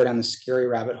going to go down the scary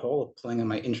rabbit hole of pulling on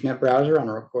my internet browser on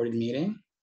a recorded meeting.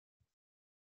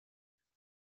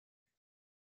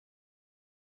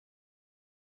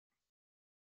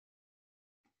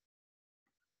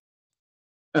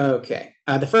 Okay,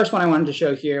 the first one I wanted to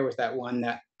show here was that one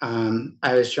that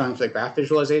I was showing for the graph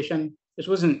visualization. This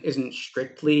isn't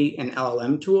strictly an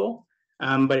LLM tool,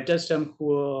 but it does some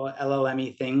cool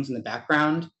LLM-y things in the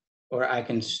background. Or I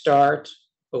can start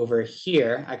over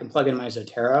here. I can plug in my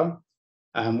Zotero,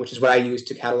 which is what I use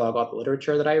to catalog all the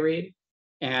literature that I read.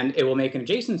 And it will make an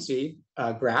adjacency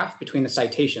graph between the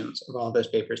citations of all those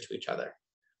papers to each other.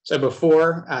 So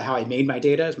before, how I made my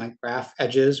data is my graph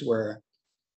edges were,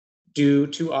 do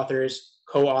two authors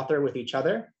co-author with each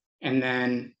other? And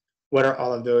then what are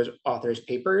all of those authors'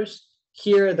 papers?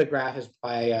 Here, the graph is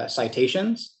by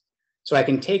citations. So I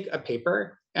can take a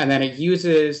paper and then it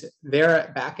uses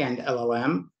their backend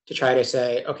LLM to try to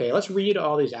say, okay, let's read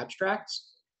all these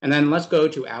abstracts and then let's go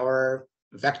to our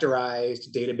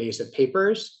vectorized database of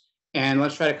papers and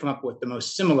let's try to come up with the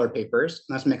most similar papers.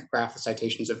 And let's make a graph of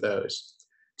citations of those.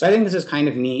 So I think this is kind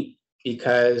of neat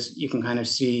because you can kind of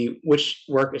see which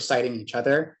work is citing each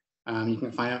other. You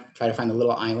can try to find the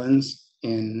little islands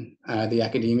in the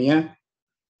academia.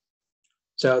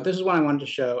 So this is what I wanted to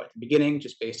show at the beginning,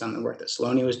 just based on the work that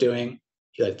Saloni was doing.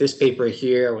 I feel like this paper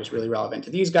here was really relevant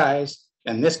to these guys,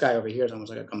 and this guy over here is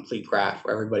almost like a complete graph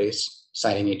where everybody's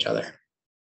citing each other.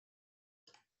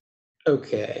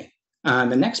 Okay,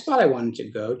 the next spot I wanted to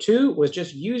go to was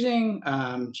just using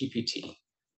GPT.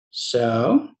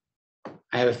 So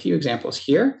I have a few examples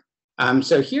here.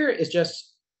 So here is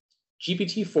just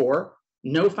GPT-4,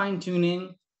 no fine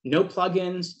tuning, no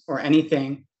plugins or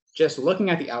anything, just looking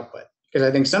at the output. Because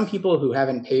I think some people who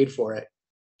haven't paid for it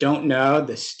don't know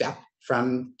the step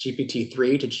from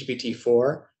GPT-3 to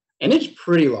GPT-4, and it's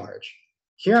pretty large.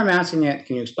 Here I'm asking it,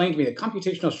 can you explain to me the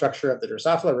computational structure of the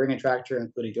Drosophila ring attractor,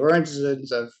 including the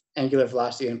origins of angular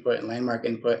velocity input and landmark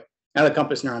input, now the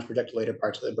compass neurons project to later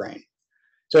parts of the brain.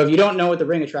 So if you don't know what the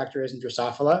ring attractor is in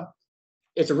Drosophila,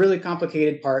 it's a really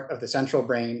complicated part of the central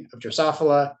brain of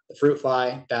Drosophila, the fruit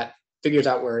fly, that figures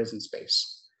out where it is in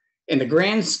space. In the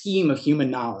grand scheme of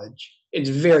human knowledge, it's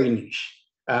very niche,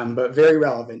 but very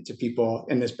relevant to people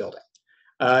in this building.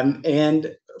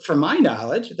 And from my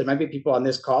knowledge, there might be people on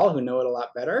this call who know it a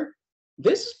lot better.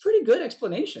 This is pretty good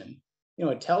explanation. You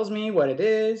know, it tells me what it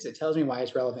is. It tells me why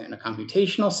it's relevant in a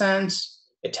computational sense.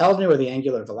 It tells me where the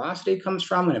angular velocity comes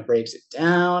from when it breaks it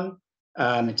down.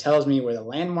 It tells me where the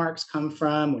landmarks come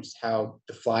from, which is how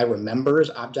the fly remembers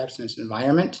objects in its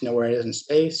environment to know where it is in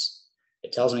space.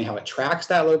 It tells me how it tracks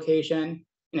that location.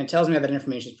 And it tells me how that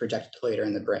information is projected to later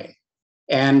in the brain.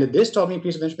 And this told me a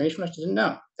piece of information which I didn't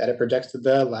know, that it projects to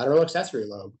the lateral accessory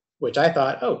lobe, which I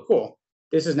thought, oh, cool.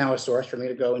 This is now a source for me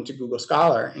to go into Google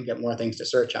Scholar and get more things to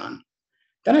search on.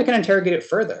 Then I can interrogate it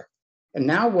further. And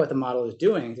now what the model is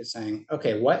doing is saying,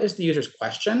 okay, what is the user's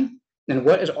question? And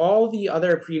what is all the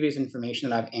other previous information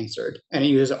that I've answered? And it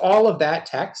uses all of that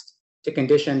text to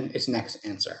condition its next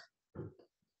answer.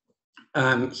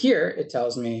 Here, it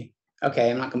tells me,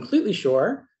 okay, I'm not completely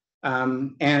sure.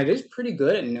 And it is pretty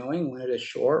good at knowing when it is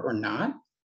sure or not.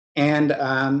 And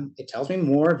it tells me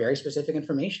more very specific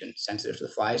information, sensitive to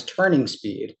the fly's turning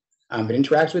speed. It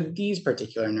interacts with these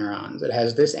particular neurons. It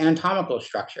has this anatomical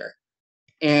structure.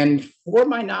 And for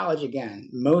my knowledge, again,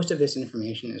 most of this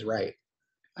information is right.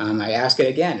 I ask it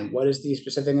again, what is the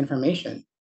specific information?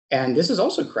 And this is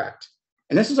also correct.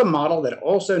 And this is a model that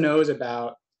also knows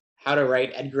about how to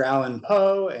write Edgar Allan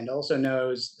Poe and also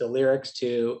knows the lyrics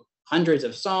to hundreds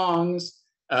of songs.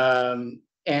 And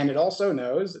it also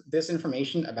knows this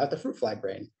information about the fruit fly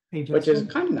brain, Hey, which is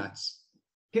kind of nuts.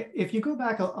 If you go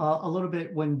back a little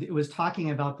bit when it was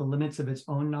talking about the limits of its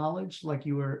own knowledge, like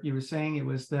you were saying, it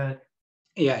was that.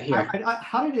 Yeah, here.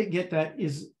 How did it get that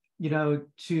is,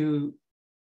 to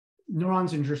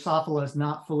neurons in Drosophila is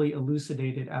not fully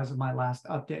elucidated as of my last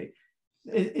update?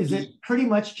 Is it pretty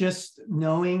much just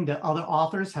knowing that other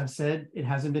authors have said it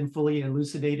hasn't been fully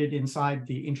elucidated inside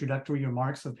the introductory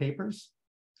remarks of papers?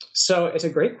 So it's a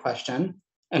great question.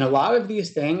 And a lot of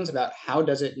these things about how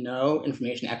does it know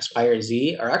information X, Y, or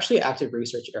Z are actually active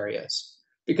research areas,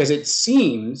 because it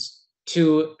seems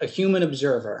to a human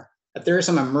observer that there is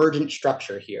some emergent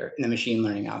structure here in the machine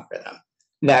learning algorithm,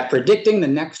 that predicting the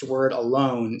next word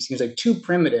alone seems like too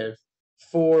primitive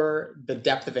for the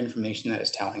depth of information that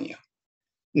it's telling you.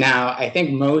 Now, I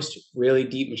think most really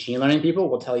deep machine learning people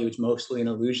will tell you it's mostly an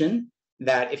illusion,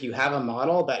 that if you have a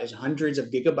model that is hundreds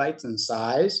of gigabytes in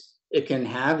size, it can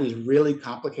have these really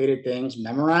complicated things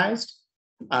memorized.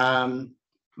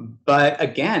 But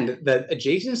again, the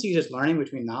adjacencies it's learning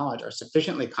between knowledge are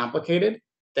sufficiently complicated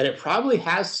that it probably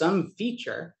has some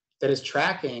feature that is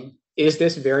tracking, is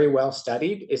this very well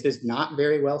studied? Is this not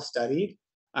very well studied?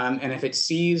 And if it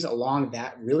sees along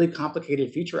that really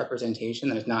complicated feature representation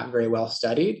that is not very well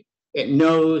studied, it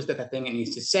knows that the thing it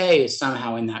needs to say is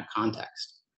somehow in that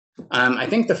context. I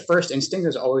think the first instinct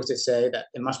is always to say that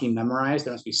it must be memorized.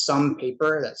 There must be some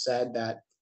paper that said that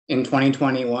in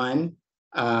 2021,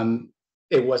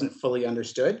 it wasn't fully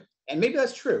understood. And maybe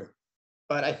that's true.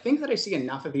 But I think that I see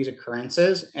enough of these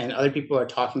occurrences and other people are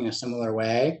talking in a similar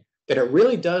way that it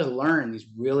really does learn these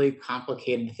really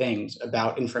complicated things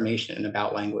about information and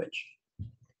about language.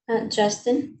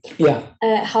 Justin, Yeah.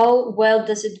 how well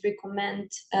does it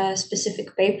recommend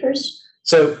specific papers?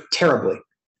 So terribly.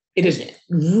 It is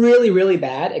really, really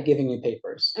bad at giving you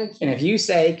papers. Okay. And if you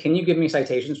say, can you give me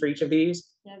citations for each of these?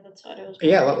 Yeah, that's what I was.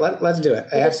 Yeah, let's do it.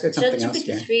 I asked it something else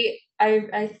here. ChatGPT-3,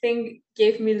 I think,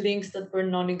 gave me links that were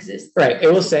non-existent. Right.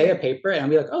 It will say a paper and I'll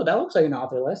be like, oh, that looks like an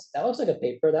author list. That looks like a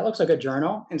paper. That looks like a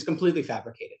journal. And it's completely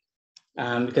fabricated.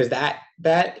 Because that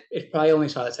it probably only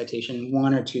saw that citation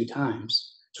 1 or 2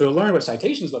 times. So it learned what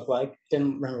citations look like,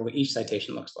 didn't remember what each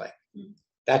citation looks like.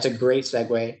 That's a great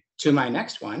segue to my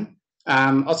next one.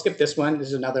 I'll skip this one. This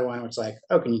is another one where it's like,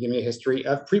 oh, can you give me a history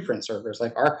of preprint servers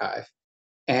like Archive?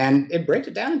 And it breaks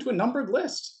it down into a numbered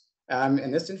list.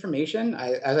 And this information,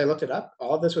 as I looked it up,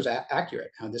 all of this was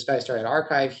accurate. This guy started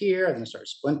Archive here, and then it started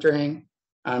splintering.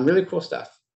 Really cool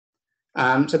stuff.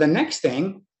 So the next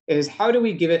thing is, how do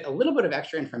we give it a little bit of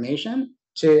extra information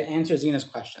to answer Zena's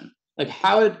question? Like,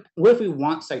 what if we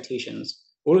want citations?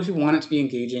 What if we want it to be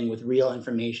engaging with real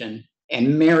information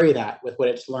and marry that with what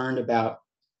it's learned about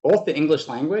both the English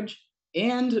language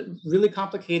and really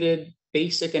complicated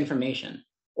basic information,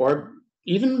 or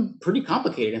even pretty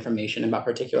complicated information about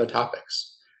particular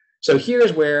topics? So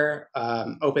here's where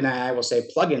OpenAI will say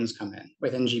plugins come in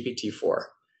within GPT-4.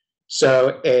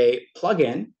 So a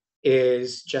plugin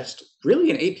is just really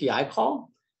an API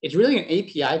call. It's really an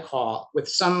API call with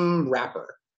some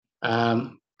wrapper.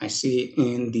 I see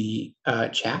in the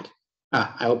chat.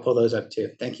 I will pull those up too.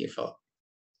 Thank you, Philip.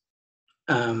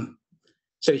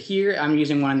 So here I'm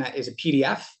using one that is a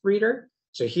PDF reader.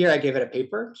 So here I gave it a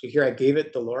paper. So here I gave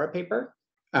it the LoRa paper.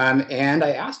 And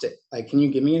I asked it, like, can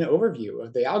you give me an overview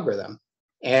of the algorithm?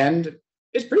 And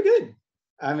it's pretty good.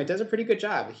 It does a pretty good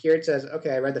job. Here it says,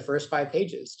 okay, I read the first 5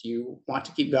 pages. Do you want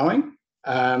to keep going?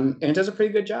 And it does a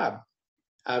pretty good job.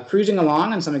 Cruising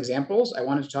along on some examples, I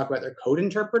wanted to talk about their code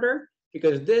interpreter,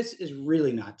 because this is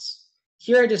really nuts.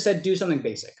 Here I just said, do something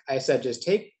basic. I said, just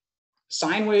take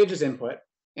sine waves as input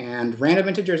and random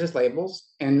integers as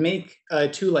labels and make a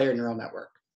 2-layer neural network.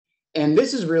 And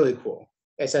this is really cool.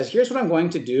 It says, here's what I'm going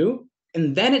to do.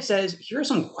 And then it says, here are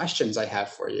some questions I have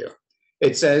for you.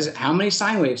 It says, how many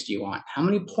sine waves do you want? How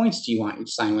many points do you want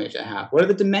each sine wave to have? What are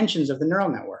the dimensions of the neural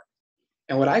network?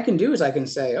 And what I can do is I can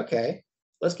say, okay,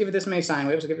 let's give it this many sine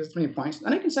waves, I'll give it this many points.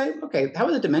 Then I can say, okay, how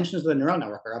are the dimensions of the neural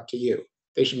network are up to you.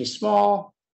 They should be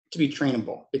small to be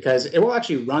trainable, because it will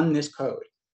actually run this code.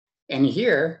 And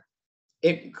here,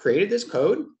 it created this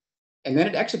code, and then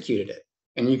it executed it.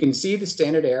 And you can see the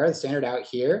standard error, the standard out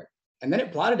here, and then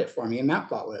it plotted it for me in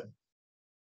Matplotlib.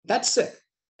 That's sick.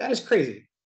 That is crazy.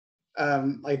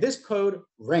 Like, this code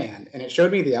ran, and it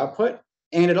showed me the output,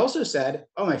 and it also said,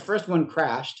 oh, my first one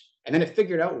crashed, and then it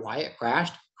figured out why it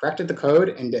crashed, corrected the code,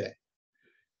 and did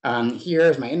it.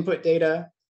 Here's my input data.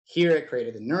 Here it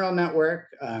created the neural network.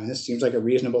 This seems like a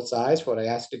reasonable size for what I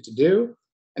asked it to do.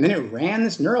 And then it ran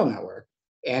this neural network,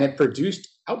 and it produced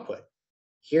output.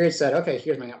 Here it said, okay,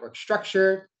 here's my network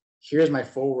structure. Here's my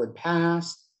forward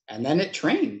pass. And then it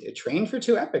trained. It trained for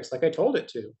 2 epochs like I told it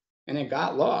to, and it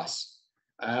got lost.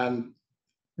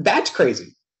 That's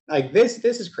crazy. Like, this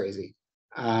is crazy.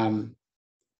 There's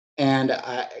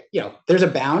a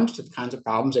bound to the kinds of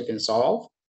problems it can solve,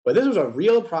 but this was a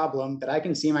real problem that I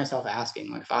can see myself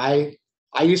asking. Like, if I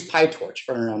use PyTorch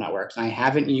for neural networks, and I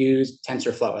haven't used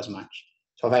TensorFlow as much.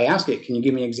 So if I ask it, can you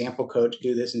give me example code to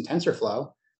do this in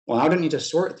TensorFlow? Well, I don't need to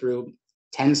sort through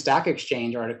 10 Stack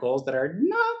Exchange articles that are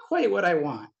not quite what I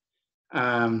want.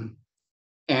 And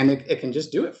it can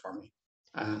just do it for me.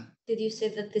 Did you say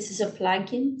that this is a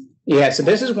plugin? Yeah, so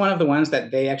this is one of the ones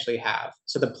that they actually have.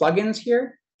 So the plugins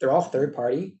here, they're all third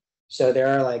party. So there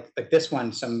are like this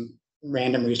one, some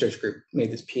random research group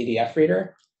made this PDF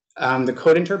reader. The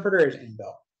code interpreter is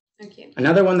inbuilt. Okay.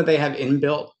 Another one that they have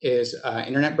inbuilt is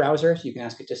internet browser. So you can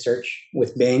ask it to search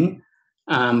with Bing.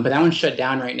 But that one's shut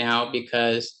down right now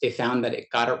because they found that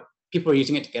people are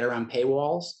using it to get around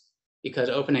paywalls, because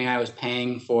OpenAI was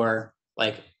paying for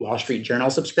like Wall Street Journal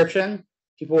subscription.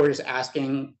 People were just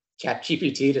asking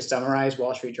ChatGPT to summarize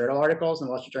Wall Street Journal articles, and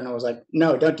Wall Street Journal was like,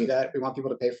 no, don't do that. We want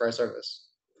people to pay for our service.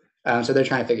 So they're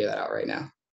trying to figure that out right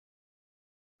now.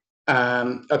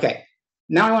 Okay,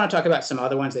 now I want to talk about some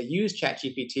other ones that use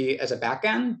ChatGPT as a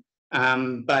backend,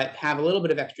 but have a little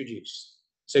bit of extra juice.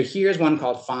 So here's one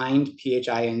called Find,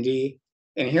 Phind.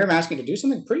 And here I'm asking it to do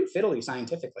something pretty fiddly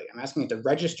scientifically. I'm asking it to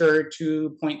register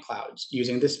 2 point clouds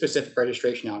using this specific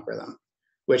registration algorithm,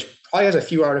 which probably has a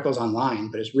few articles online,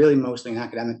 but is really mostly in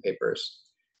academic papers.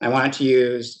 I want it to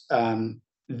use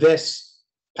this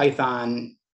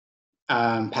Python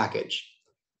package.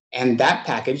 And that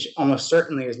package almost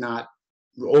certainly is not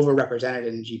overrepresented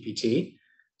in GPT.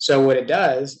 So what it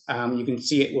does, you can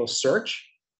see it will search,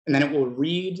 and then it will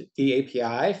read the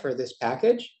API for this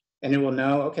package, and it will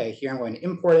know, okay, here I'm going to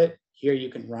import it. Here you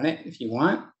can run it if you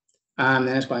want. Then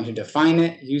it's going to define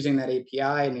it using that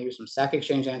API, and maybe some Stack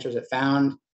Exchange answers it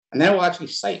found, and then it will actually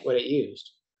cite what it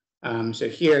used. So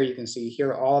here you can see, here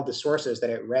are all of the sources that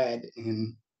it read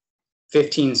in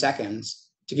 15 seconds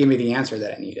to give me the answer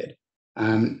that I needed.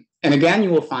 And again, you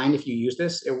will find if you use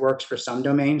this, it works for some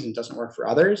domains and doesn't work for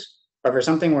others. But for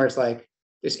something where it's like,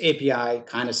 this API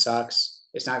kind of sucks,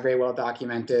 it's not very well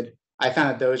documented, I found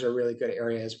that those are really good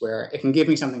areas where it can give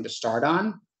me something to start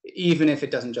on, even if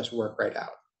it doesn't just work right out.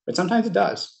 But sometimes it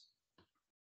does.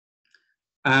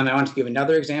 I want to give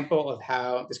another example of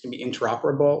how this can be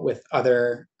interoperable with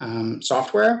other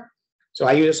software. So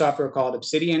I use a software called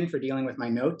Obsidian for dealing with my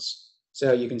notes.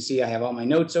 So you can see I have all my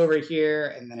notes over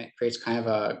here, and then it creates kind of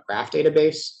a graph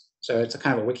database. So it's a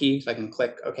kind of a wiki, so I can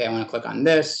click, okay, I want to click on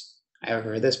this. I have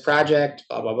this project,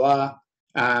 blah, blah, blah.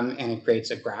 And it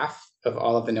creates a graph of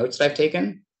all of the notes that I've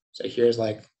taken. So here's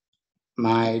like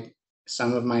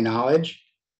some of my knowledge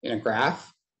in a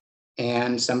graph.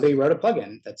 And somebody wrote a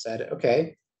plugin that said,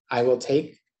 okay, I will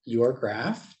take your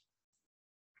graph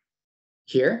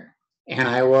here, and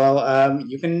I will,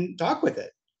 you can talk with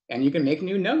it, and you can make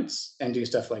new notes and do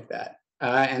stuff like that.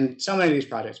 And so many of these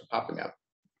projects are popping up.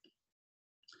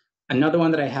 Another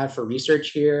one that I have for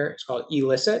research here is called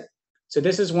Elicit. So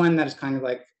this is one that is kind of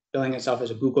like billing itself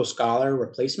as a Google Scholar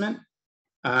replacement.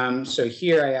 So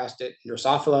here I asked it,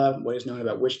 Drosophila, what is known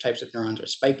about which types of neurons are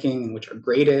spiking and which are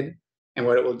graded? And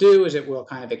what it will do is it will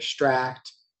kind of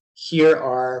extract, here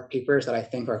are papers that I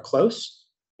think are close,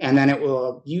 and then it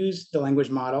will use the language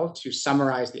model to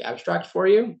summarize the abstract for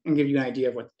you and give you an idea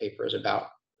of what the paper is about.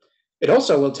 It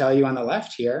also will tell you on the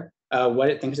left here what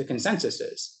it thinks the consensus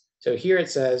is. So here it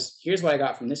says, here's what I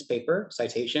got from this paper,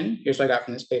 citation. Here's what I got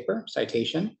from this paper,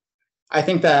 citation. I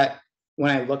think that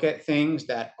when I look at things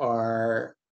that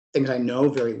are things I know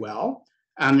very well,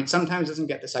 it sometimes doesn't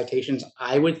get the citations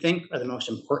I would think are the most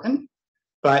important,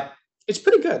 but it's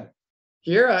pretty good.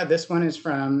 Here, this one is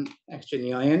from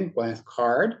Janelia, Gwyneth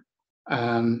Card.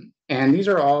 And these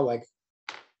are all like,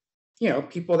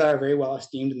 people that are very well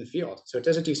esteemed in the field. So it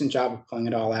does a decent job of pulling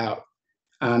it all out.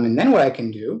 And then what I can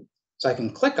do is I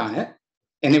can click on it,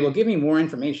 and it will give me more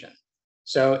information.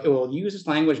 So it will use this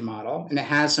language model, and it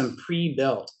has some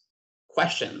pre-built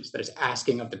questions that it's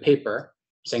asking of the paper,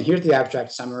 saying, here's the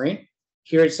abstract summary.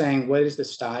 Here it's saying, what is the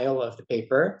style of the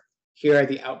paper? Here are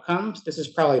the outcomes. This is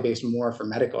probably based more for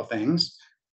medical things.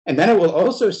 And then it will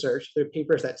also search through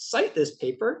papers that cite this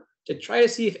paper to try to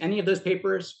see if any of those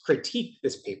papers critique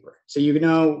this paper. So you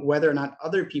know whether or not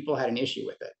other people had an issue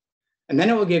with it. And then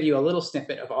it will give you a little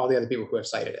snippet of all the other people who have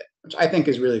cited it, which I think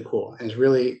is really cool. And is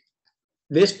really,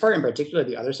 this part in particular,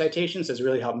 the other citations, has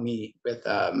really helped me with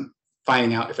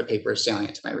finding out if a paper is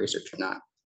salient to my research or not.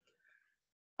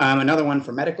 Another one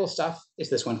for medical stuff is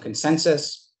this one,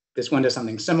 consensus. This one does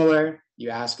something similar. You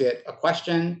ask it a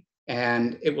question,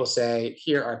 and it will say,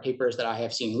 here are papers that I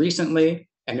have seen recently,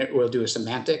 and it will do a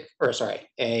semantic, or sorry,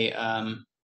 oh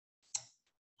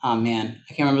man,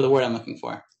 I can't remember the word I'm looking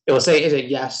for. It will say, is it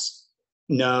yes,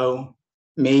 no,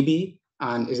 maybe,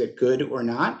 is it good or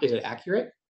not? Is it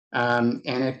accurate? And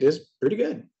it is pretty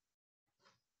good.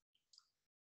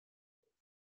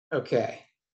 Okay.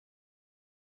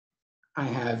 I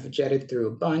have jetted through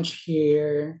a bunch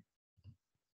here.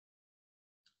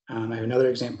 I have another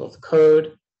example of the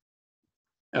code.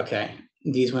 Okay,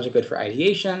 these ones are good for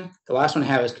ideation. The last one I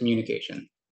have is communication.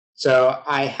 So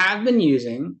I have been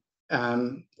using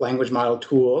language model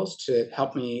tools to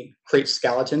help me create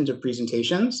skeletons of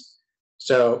presentations.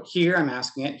 So here I'm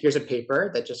asking it, here's a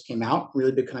paper that just came out,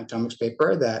 really big connectomics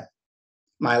paper that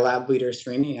my lab leader,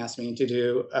 Srini, asked me to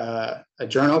do a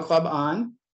journal club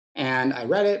on. And I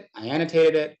read it, I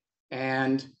annotated it,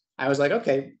 and I was like,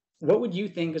 okay, what would you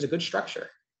think is a good structure?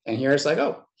 And here it's like,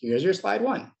 oh, here's your slide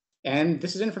one. And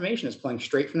this is information that's pulling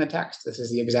straight from the text. This is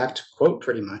the exact quote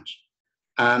pretty much.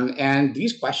 And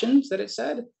these questions that it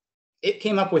said, it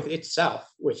came up with itself,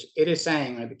 which it is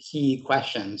saying are the key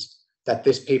questions that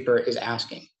this paper is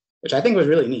asking, which I think was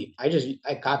really neat.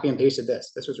 I copy and pasted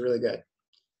this. This was really good.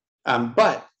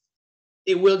 But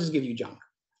it will just give you junk.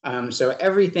 So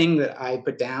everything that I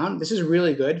put down, this is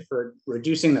really good for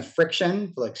reducing the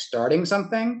friction for like starting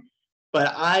something.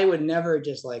 but I would never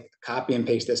just like copy and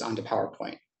paste this onto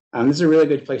PowerPoint. This is a really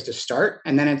good place to start.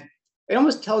 And then it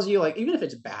almost tells you, like, even if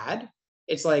it's bad,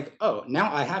 it's like, oh,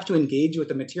 now I have to engage with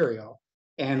the material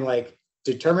and like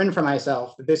determine for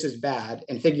myself that this is bad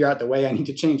and figure out the way I need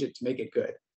to change it to make it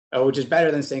good, which is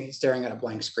better than staring at a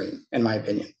blank screen, in my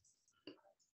opinion.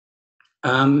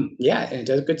 Yeah, and it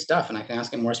does good stuff, and I can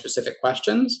ask it more specific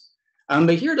questions.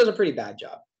 But here it does a pretty bad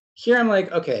job. Here I'm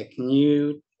like, okay, can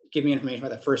you give me information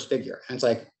about the first figure? And it's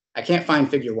like, I can't find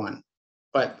figure 1.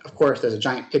 But of course, there's a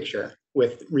giant picture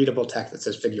with readable text that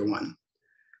says figure 1.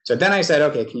 So then I said,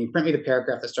 okay, can you print me the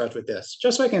paragraph that starts with this?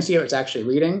 Just so I can see what it's actually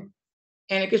reading.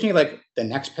 And it gives me like the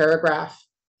next paragraph,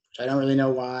 which I don't really know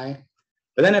why.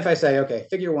 But then if I say, okay,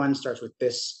 figure 1 starts with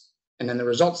this, and then the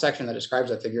results section that describes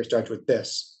that figure starts with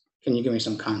this, can you give me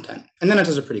some content? And then it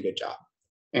does a pretty good job.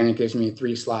 And it gives me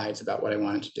 3 slides about what I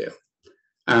wanted to do.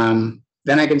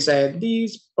 Then I can say,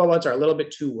 these bullets are a little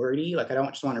bit too wordy. Like, I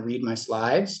don't just want to read my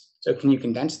slides. So can you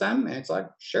condense them? And it's like,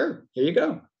 sure, here you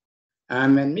go.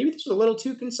 And maybe this is a little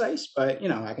too concise, but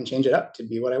I can change it up to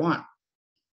be what I want.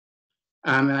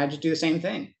 And I just do the same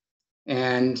thing.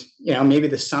 And maybe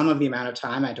the sum of the amount of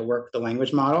time I had to work with the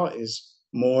language model is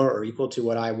more or equal to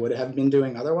what I would have been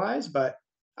doing otherwise, but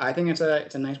I think it's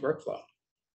a nice workflow.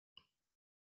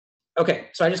 Okay,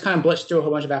 so I just kind of blitzed through a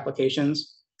whole bunch of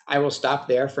applications. I will stop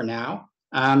there for now,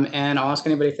 and I'll ask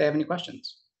anybody if they have any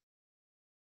questions.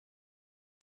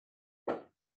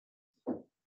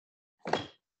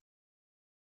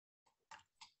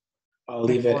 I'll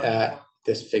leave it at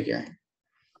this figure.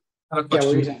 I have a question. Yeah,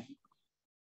 what were you saying?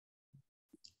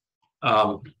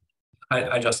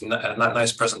 Hi, Justin.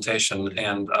 Nice presentation,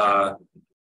 and I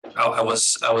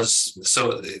was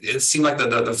so it seemed like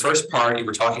the first part you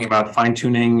were talking about fine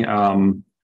tuning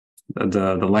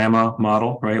the llama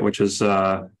model, right? Which is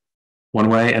one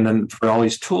way, and then for all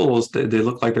these tools, they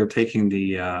look like they're taking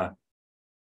the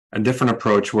a different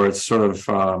approach where it's sort of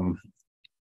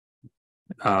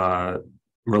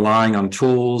relying on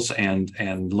tools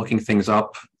and looking things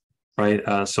up,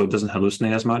 right? So it doesn't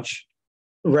hallucinate as much.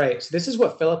 Right. So this is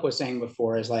what Philip was saying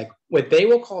before, is like what they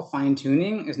will call fine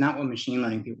tuning is not what machine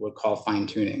learning people would call fine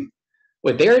tuning.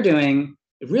 What they're doing,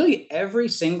 really every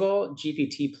single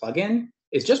GPT plugin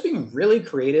is just being really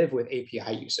creative with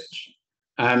API usage.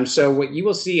 So what you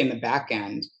will see in the back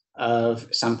end of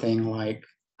something like,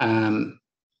 I don't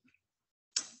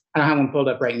have one pulled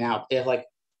up right now. They have like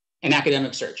an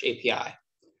academic search API.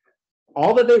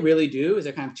 All that they really do is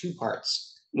they're kind of 2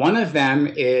 parts. One of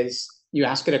them is you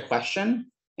ask it a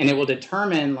question and it will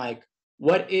determine like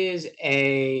what is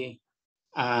it's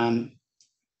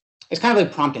kind of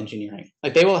like prompt engineering.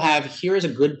 Like they will have, here is a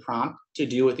good prompt to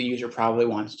do what the user probably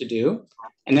wants to do.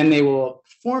 And then they will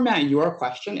format your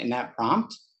question in that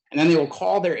prompt. And then they will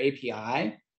call their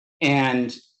API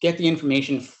and get the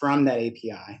information from that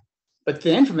API. But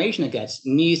the information it gets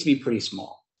needs to be pretty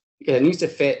small because it needs to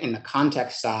fit in the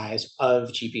context size of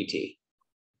GPT.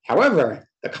 However,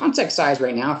 the context size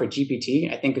right now for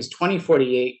GPT, I think, is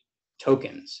 2048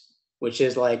 tokens, which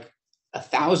is like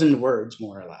 1,000 words,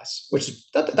 more or less,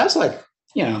 which that's like,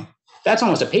 that's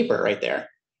almost a paper right there.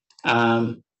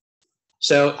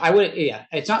 So I would,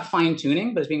 it's not fine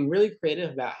tuning, but it's being really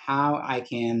creative about how I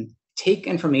can take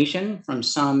information from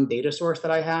some data source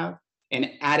that I have and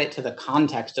add it to the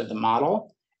context of the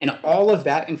model. And all of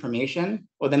that information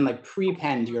will then like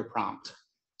prepend your prompt.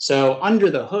 So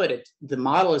under the hood, the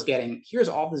model is getting, here's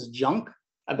all this junk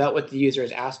about what the user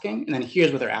is asking, and then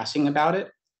here's what they're asking about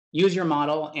it. Use your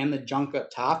model and the junk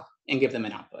up top and give them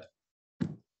an output.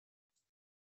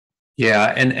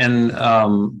 Yeah, and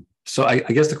so I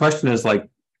guess the question is like,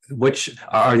 which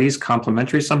are these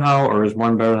complementary somehow, or is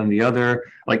one better than the other?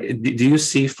 Like, do you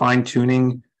see fine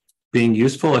tuning being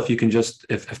useful if you can just,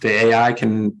 if the AI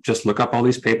can just look up all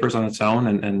these papers on its own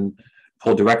and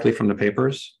pull directly from the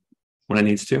papers when it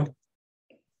needs to?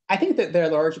 I think that they're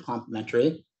largely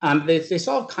complementary. They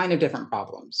solve kind of different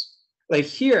problems. Like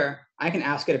here, I can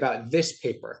ask it about this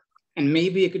paper, and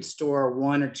maybe it could store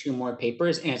 1 or 2 more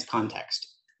papers in its context.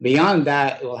 Beyond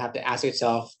that, it will have to ask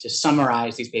itself to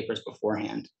summarize these papers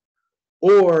beforehand.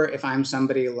 Or if I'm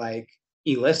somebody like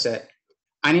Elicit,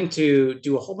 I need to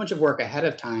do a whole bunch of work ahead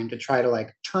of time to try to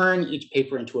like turn each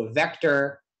paper into a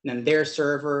vector, and then their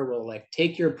server will like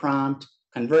take your prompt,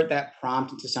 convert that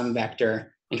prompt into some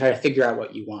vector, and try to figure out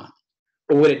what you want.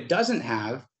 But what it doesn't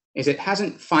have is it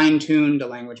hasn't fine-tuned a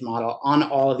language model on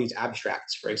all of these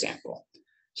abstracts, for example.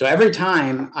 So every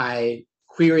time I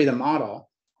query the model,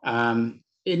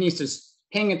 it needs to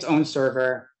ping its own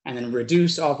server and then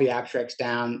reduce all the abstracts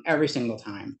down every single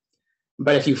time.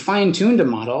 But if you fine-tuned a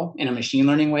model in a machine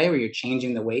learning way where you're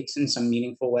changing the weights in some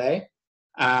meaningful way,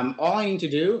 all I need to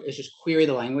do is just query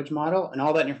the language model, and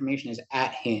all that information is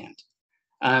at hand.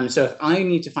 So if I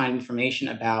need to find information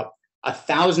about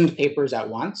 1,000 papers at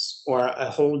once or a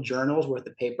whole journal's worth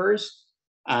of papers,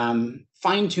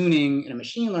 fine-tuning in a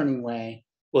machine learning way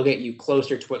will get you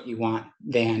closer to what you want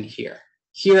than here.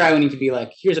 Here, I would need to be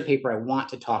like, here's a paper I want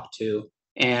to talk to,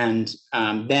 and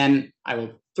then I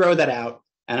will throw that out,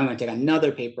 and I'm going to take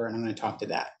another paper, and I'm going to talk to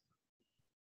that.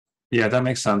 Yeah, that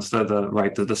makes sense.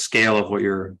 The scale of what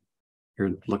you're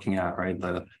looking at, right?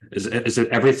 Is it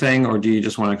everything, or do you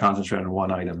just want to concentrate on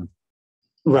one item?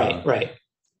 Right, right.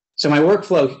 So my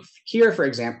workflow here, for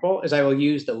example, is I will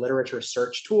use the literature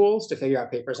search tools to figure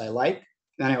out papers I like.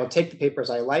 Then I will take the papers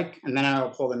I like, and then I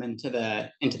will pull them into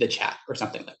the chat or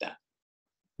something like that.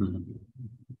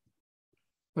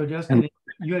 So Justin,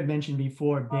 you had mentioned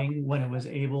before Bing, when it was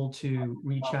able to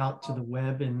reach out to the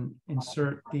web and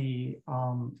insert the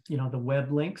the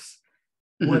web links.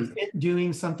 Was it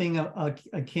doing something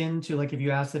akin to, like, if you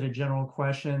asked it a general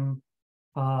question,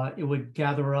 it would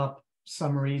gather up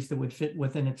summaries that would fit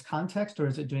within its context, or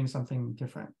is it doing something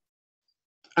different?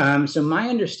 So my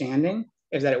understanding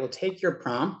is that it will take your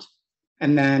prompt,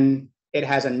 and then it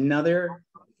has another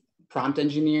prompt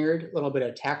engineered little bit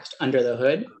of text under the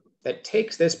hood that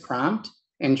takes this prompt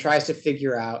and tries to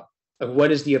figure out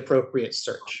what is the appropriate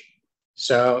search.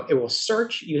 So it will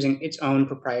search using its own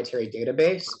proprietary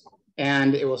database,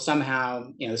 and it will somehow,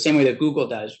 the same way that Google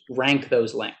does, rank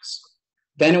those links.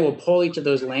 Then it will pull each of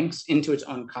those links into its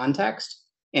own context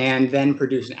and then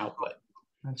produce an output.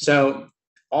 So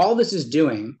all this is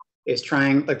doing is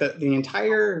trying, like the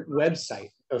entire website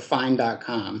of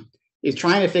find.com is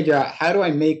trying to figure out, how do I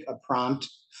make a prompt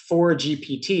for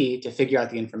GPT to figure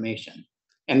out the information?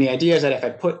 And the idea is that if I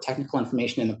put technical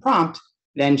information in the prompt,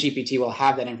 then GPT will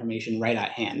have that information right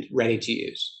at hand, ready to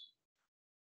use.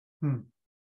 So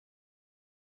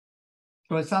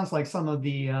it sounds like some of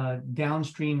the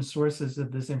downstream sources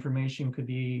of this information could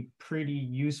be pretty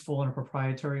useful in a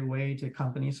proprietary way to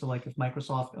companies. So like if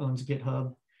Microsoft owns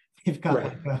GitHub, they've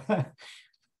got like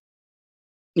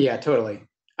Yeah, totally.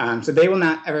 So they will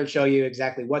not ever show you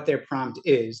exactly what their prompt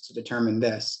is to determine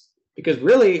this, because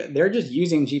really they're just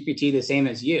using GPT the same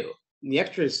as you. And the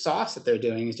extra sauce that they're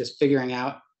doing is just figuring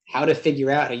out how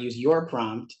to use your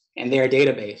prompt and their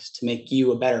database to make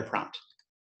you a better prompt.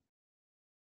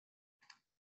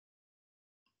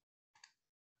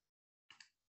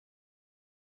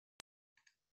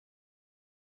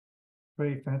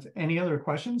 Great. Any other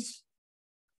questions?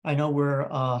 I know we're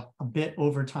a bit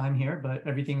over time here, but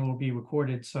everything will be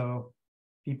recorded so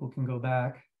people can go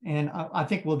back. And I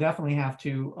think we'll definitely have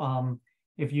to,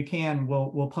 if you can,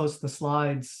 we'll post the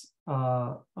slides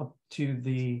up to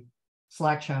the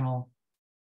Slack channel,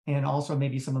 and also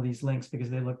maybe some of these links,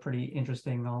 because they look pretty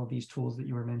interesting, all of these tools that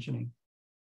you were mentioning.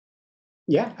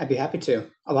 Yeah, I'd be happy to.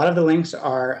 A lot of the links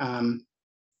are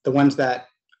the ones that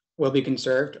will be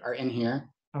conserved are in here.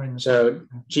 So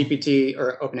GPT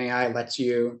or OpenAI lets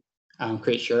you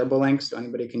create shareable links so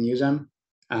anybody can use them.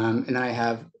 And then I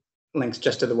have links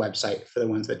just to the website for the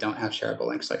ones that don't have shareable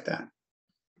links like that.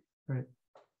 Great.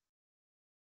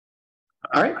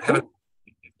 All right. Cool.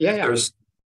 Yeah. There's a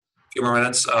few more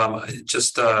minutes.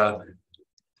 Just about,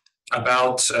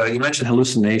 you mentioned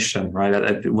hallucination,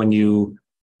 right? When you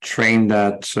train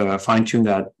that, fine-tune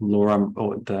that Llama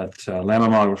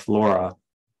model with LoRa,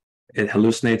 it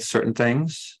hallucinates certain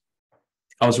things.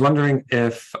 I was wondering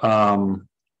if I know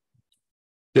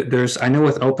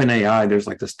with OpenAI, there's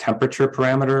like this temperature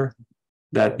parameter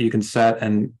that you can set,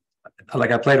 and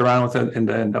like I played around with it in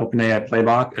the OpenAI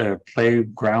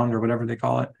playground or whatever they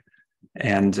call it.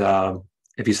 And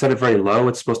if you set it very low,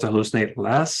 it's supposed to hallucinate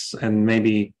less, and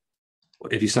maybe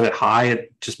if you set it high,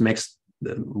 it just makes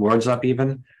the words up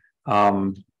even.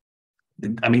 I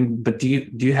mean, but do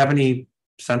you have any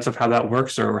sense of how that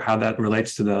works, or how that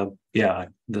relates to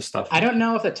this stuff? I don't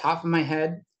know off the top of my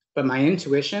head, but my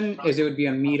intuition is it would be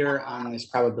a meter on this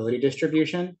probability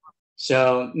distribution.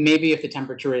 So maybe if the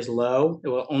temperature is low, it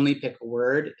will only pick a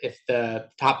word if the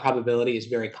top probability is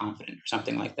very confident or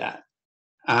something like that.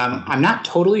 I'm not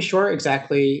totally sure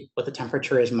exactly what the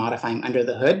temperature is modifying under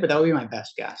the hood, but that would be my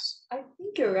best guess. I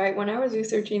think you're right. When I was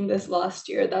researching this last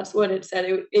year, that's what it said.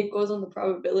 It goes on the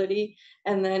probability,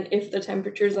 and then if the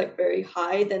temperature is like very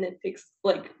high, then it picks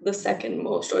like the second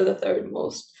most or the third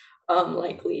most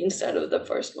likely instead of the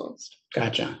first most.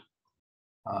 Gotcha.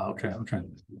 Okay.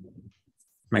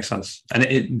 Makes sense.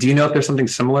 And do you know if there's something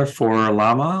similar for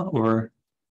Llama or?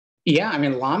 Yeah, I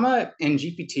mean, Llama and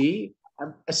GPT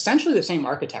are essentially the same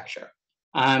architecture.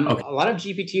 A lot of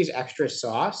GPT's extra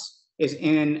sauce is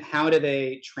in how do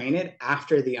they train it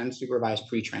after the unsupervised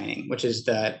pre-training, which is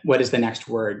what is the next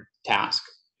word task.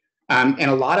 And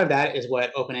a lot of that is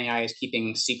what OpenAI is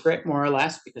keeping secret, more or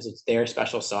less, because it's their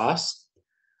special sauce.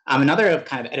 Another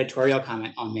kind of editorial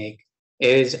comment I'll make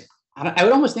is I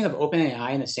would almost think of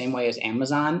OpenAI in the same way as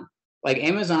Amazon. Like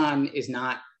Amazon is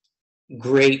not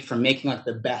great for making like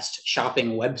the best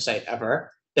shopping website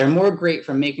ever. They're more great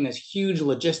for making this huge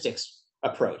logistics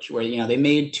approach where, they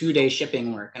made 2-day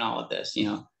shipping work and all of this. A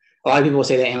lot of people will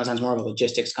say that Amazon's more of a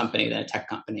logistics company than a tech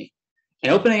company.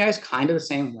 And OpenAI is kind of the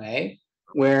same way,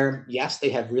 where yes, they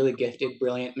have really gifted,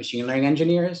 brilliant machine learning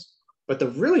engineers, but the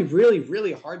really, really,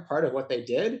 really hard part of what they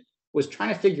did was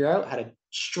trying to figure out how to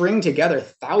string together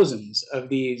thousands of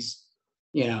these,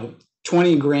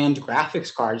 20 grand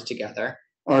graphics cards together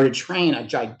or to train a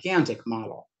gigantic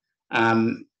model.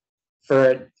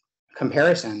 For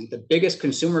comparison, the biggest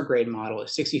consumer grade model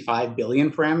is 65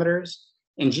 billion parameters,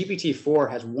 and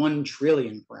GPT-4 has 1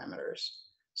 trillion parameters.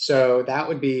 So that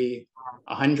would be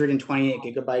 128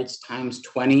 gigabytes times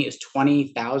 20 is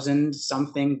 20,000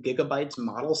 something gigabytes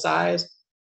model size.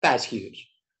 That's huge.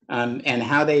 And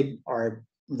how they are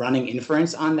running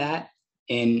inference on that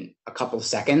in a couple of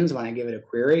seconds when I give it a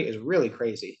query is really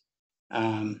crazy.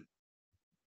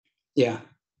 Yeah.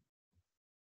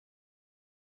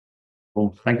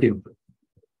 Well, thank you.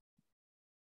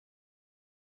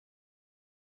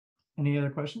 Any other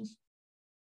questions?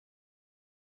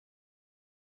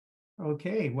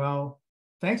 Okay, well,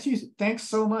 thanks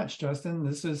so much, Justin.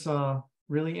 This is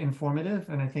really informative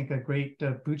and I think a great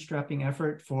bootstrapping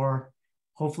effort for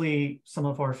hopefully some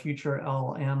of our future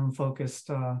LLM focused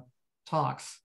talks.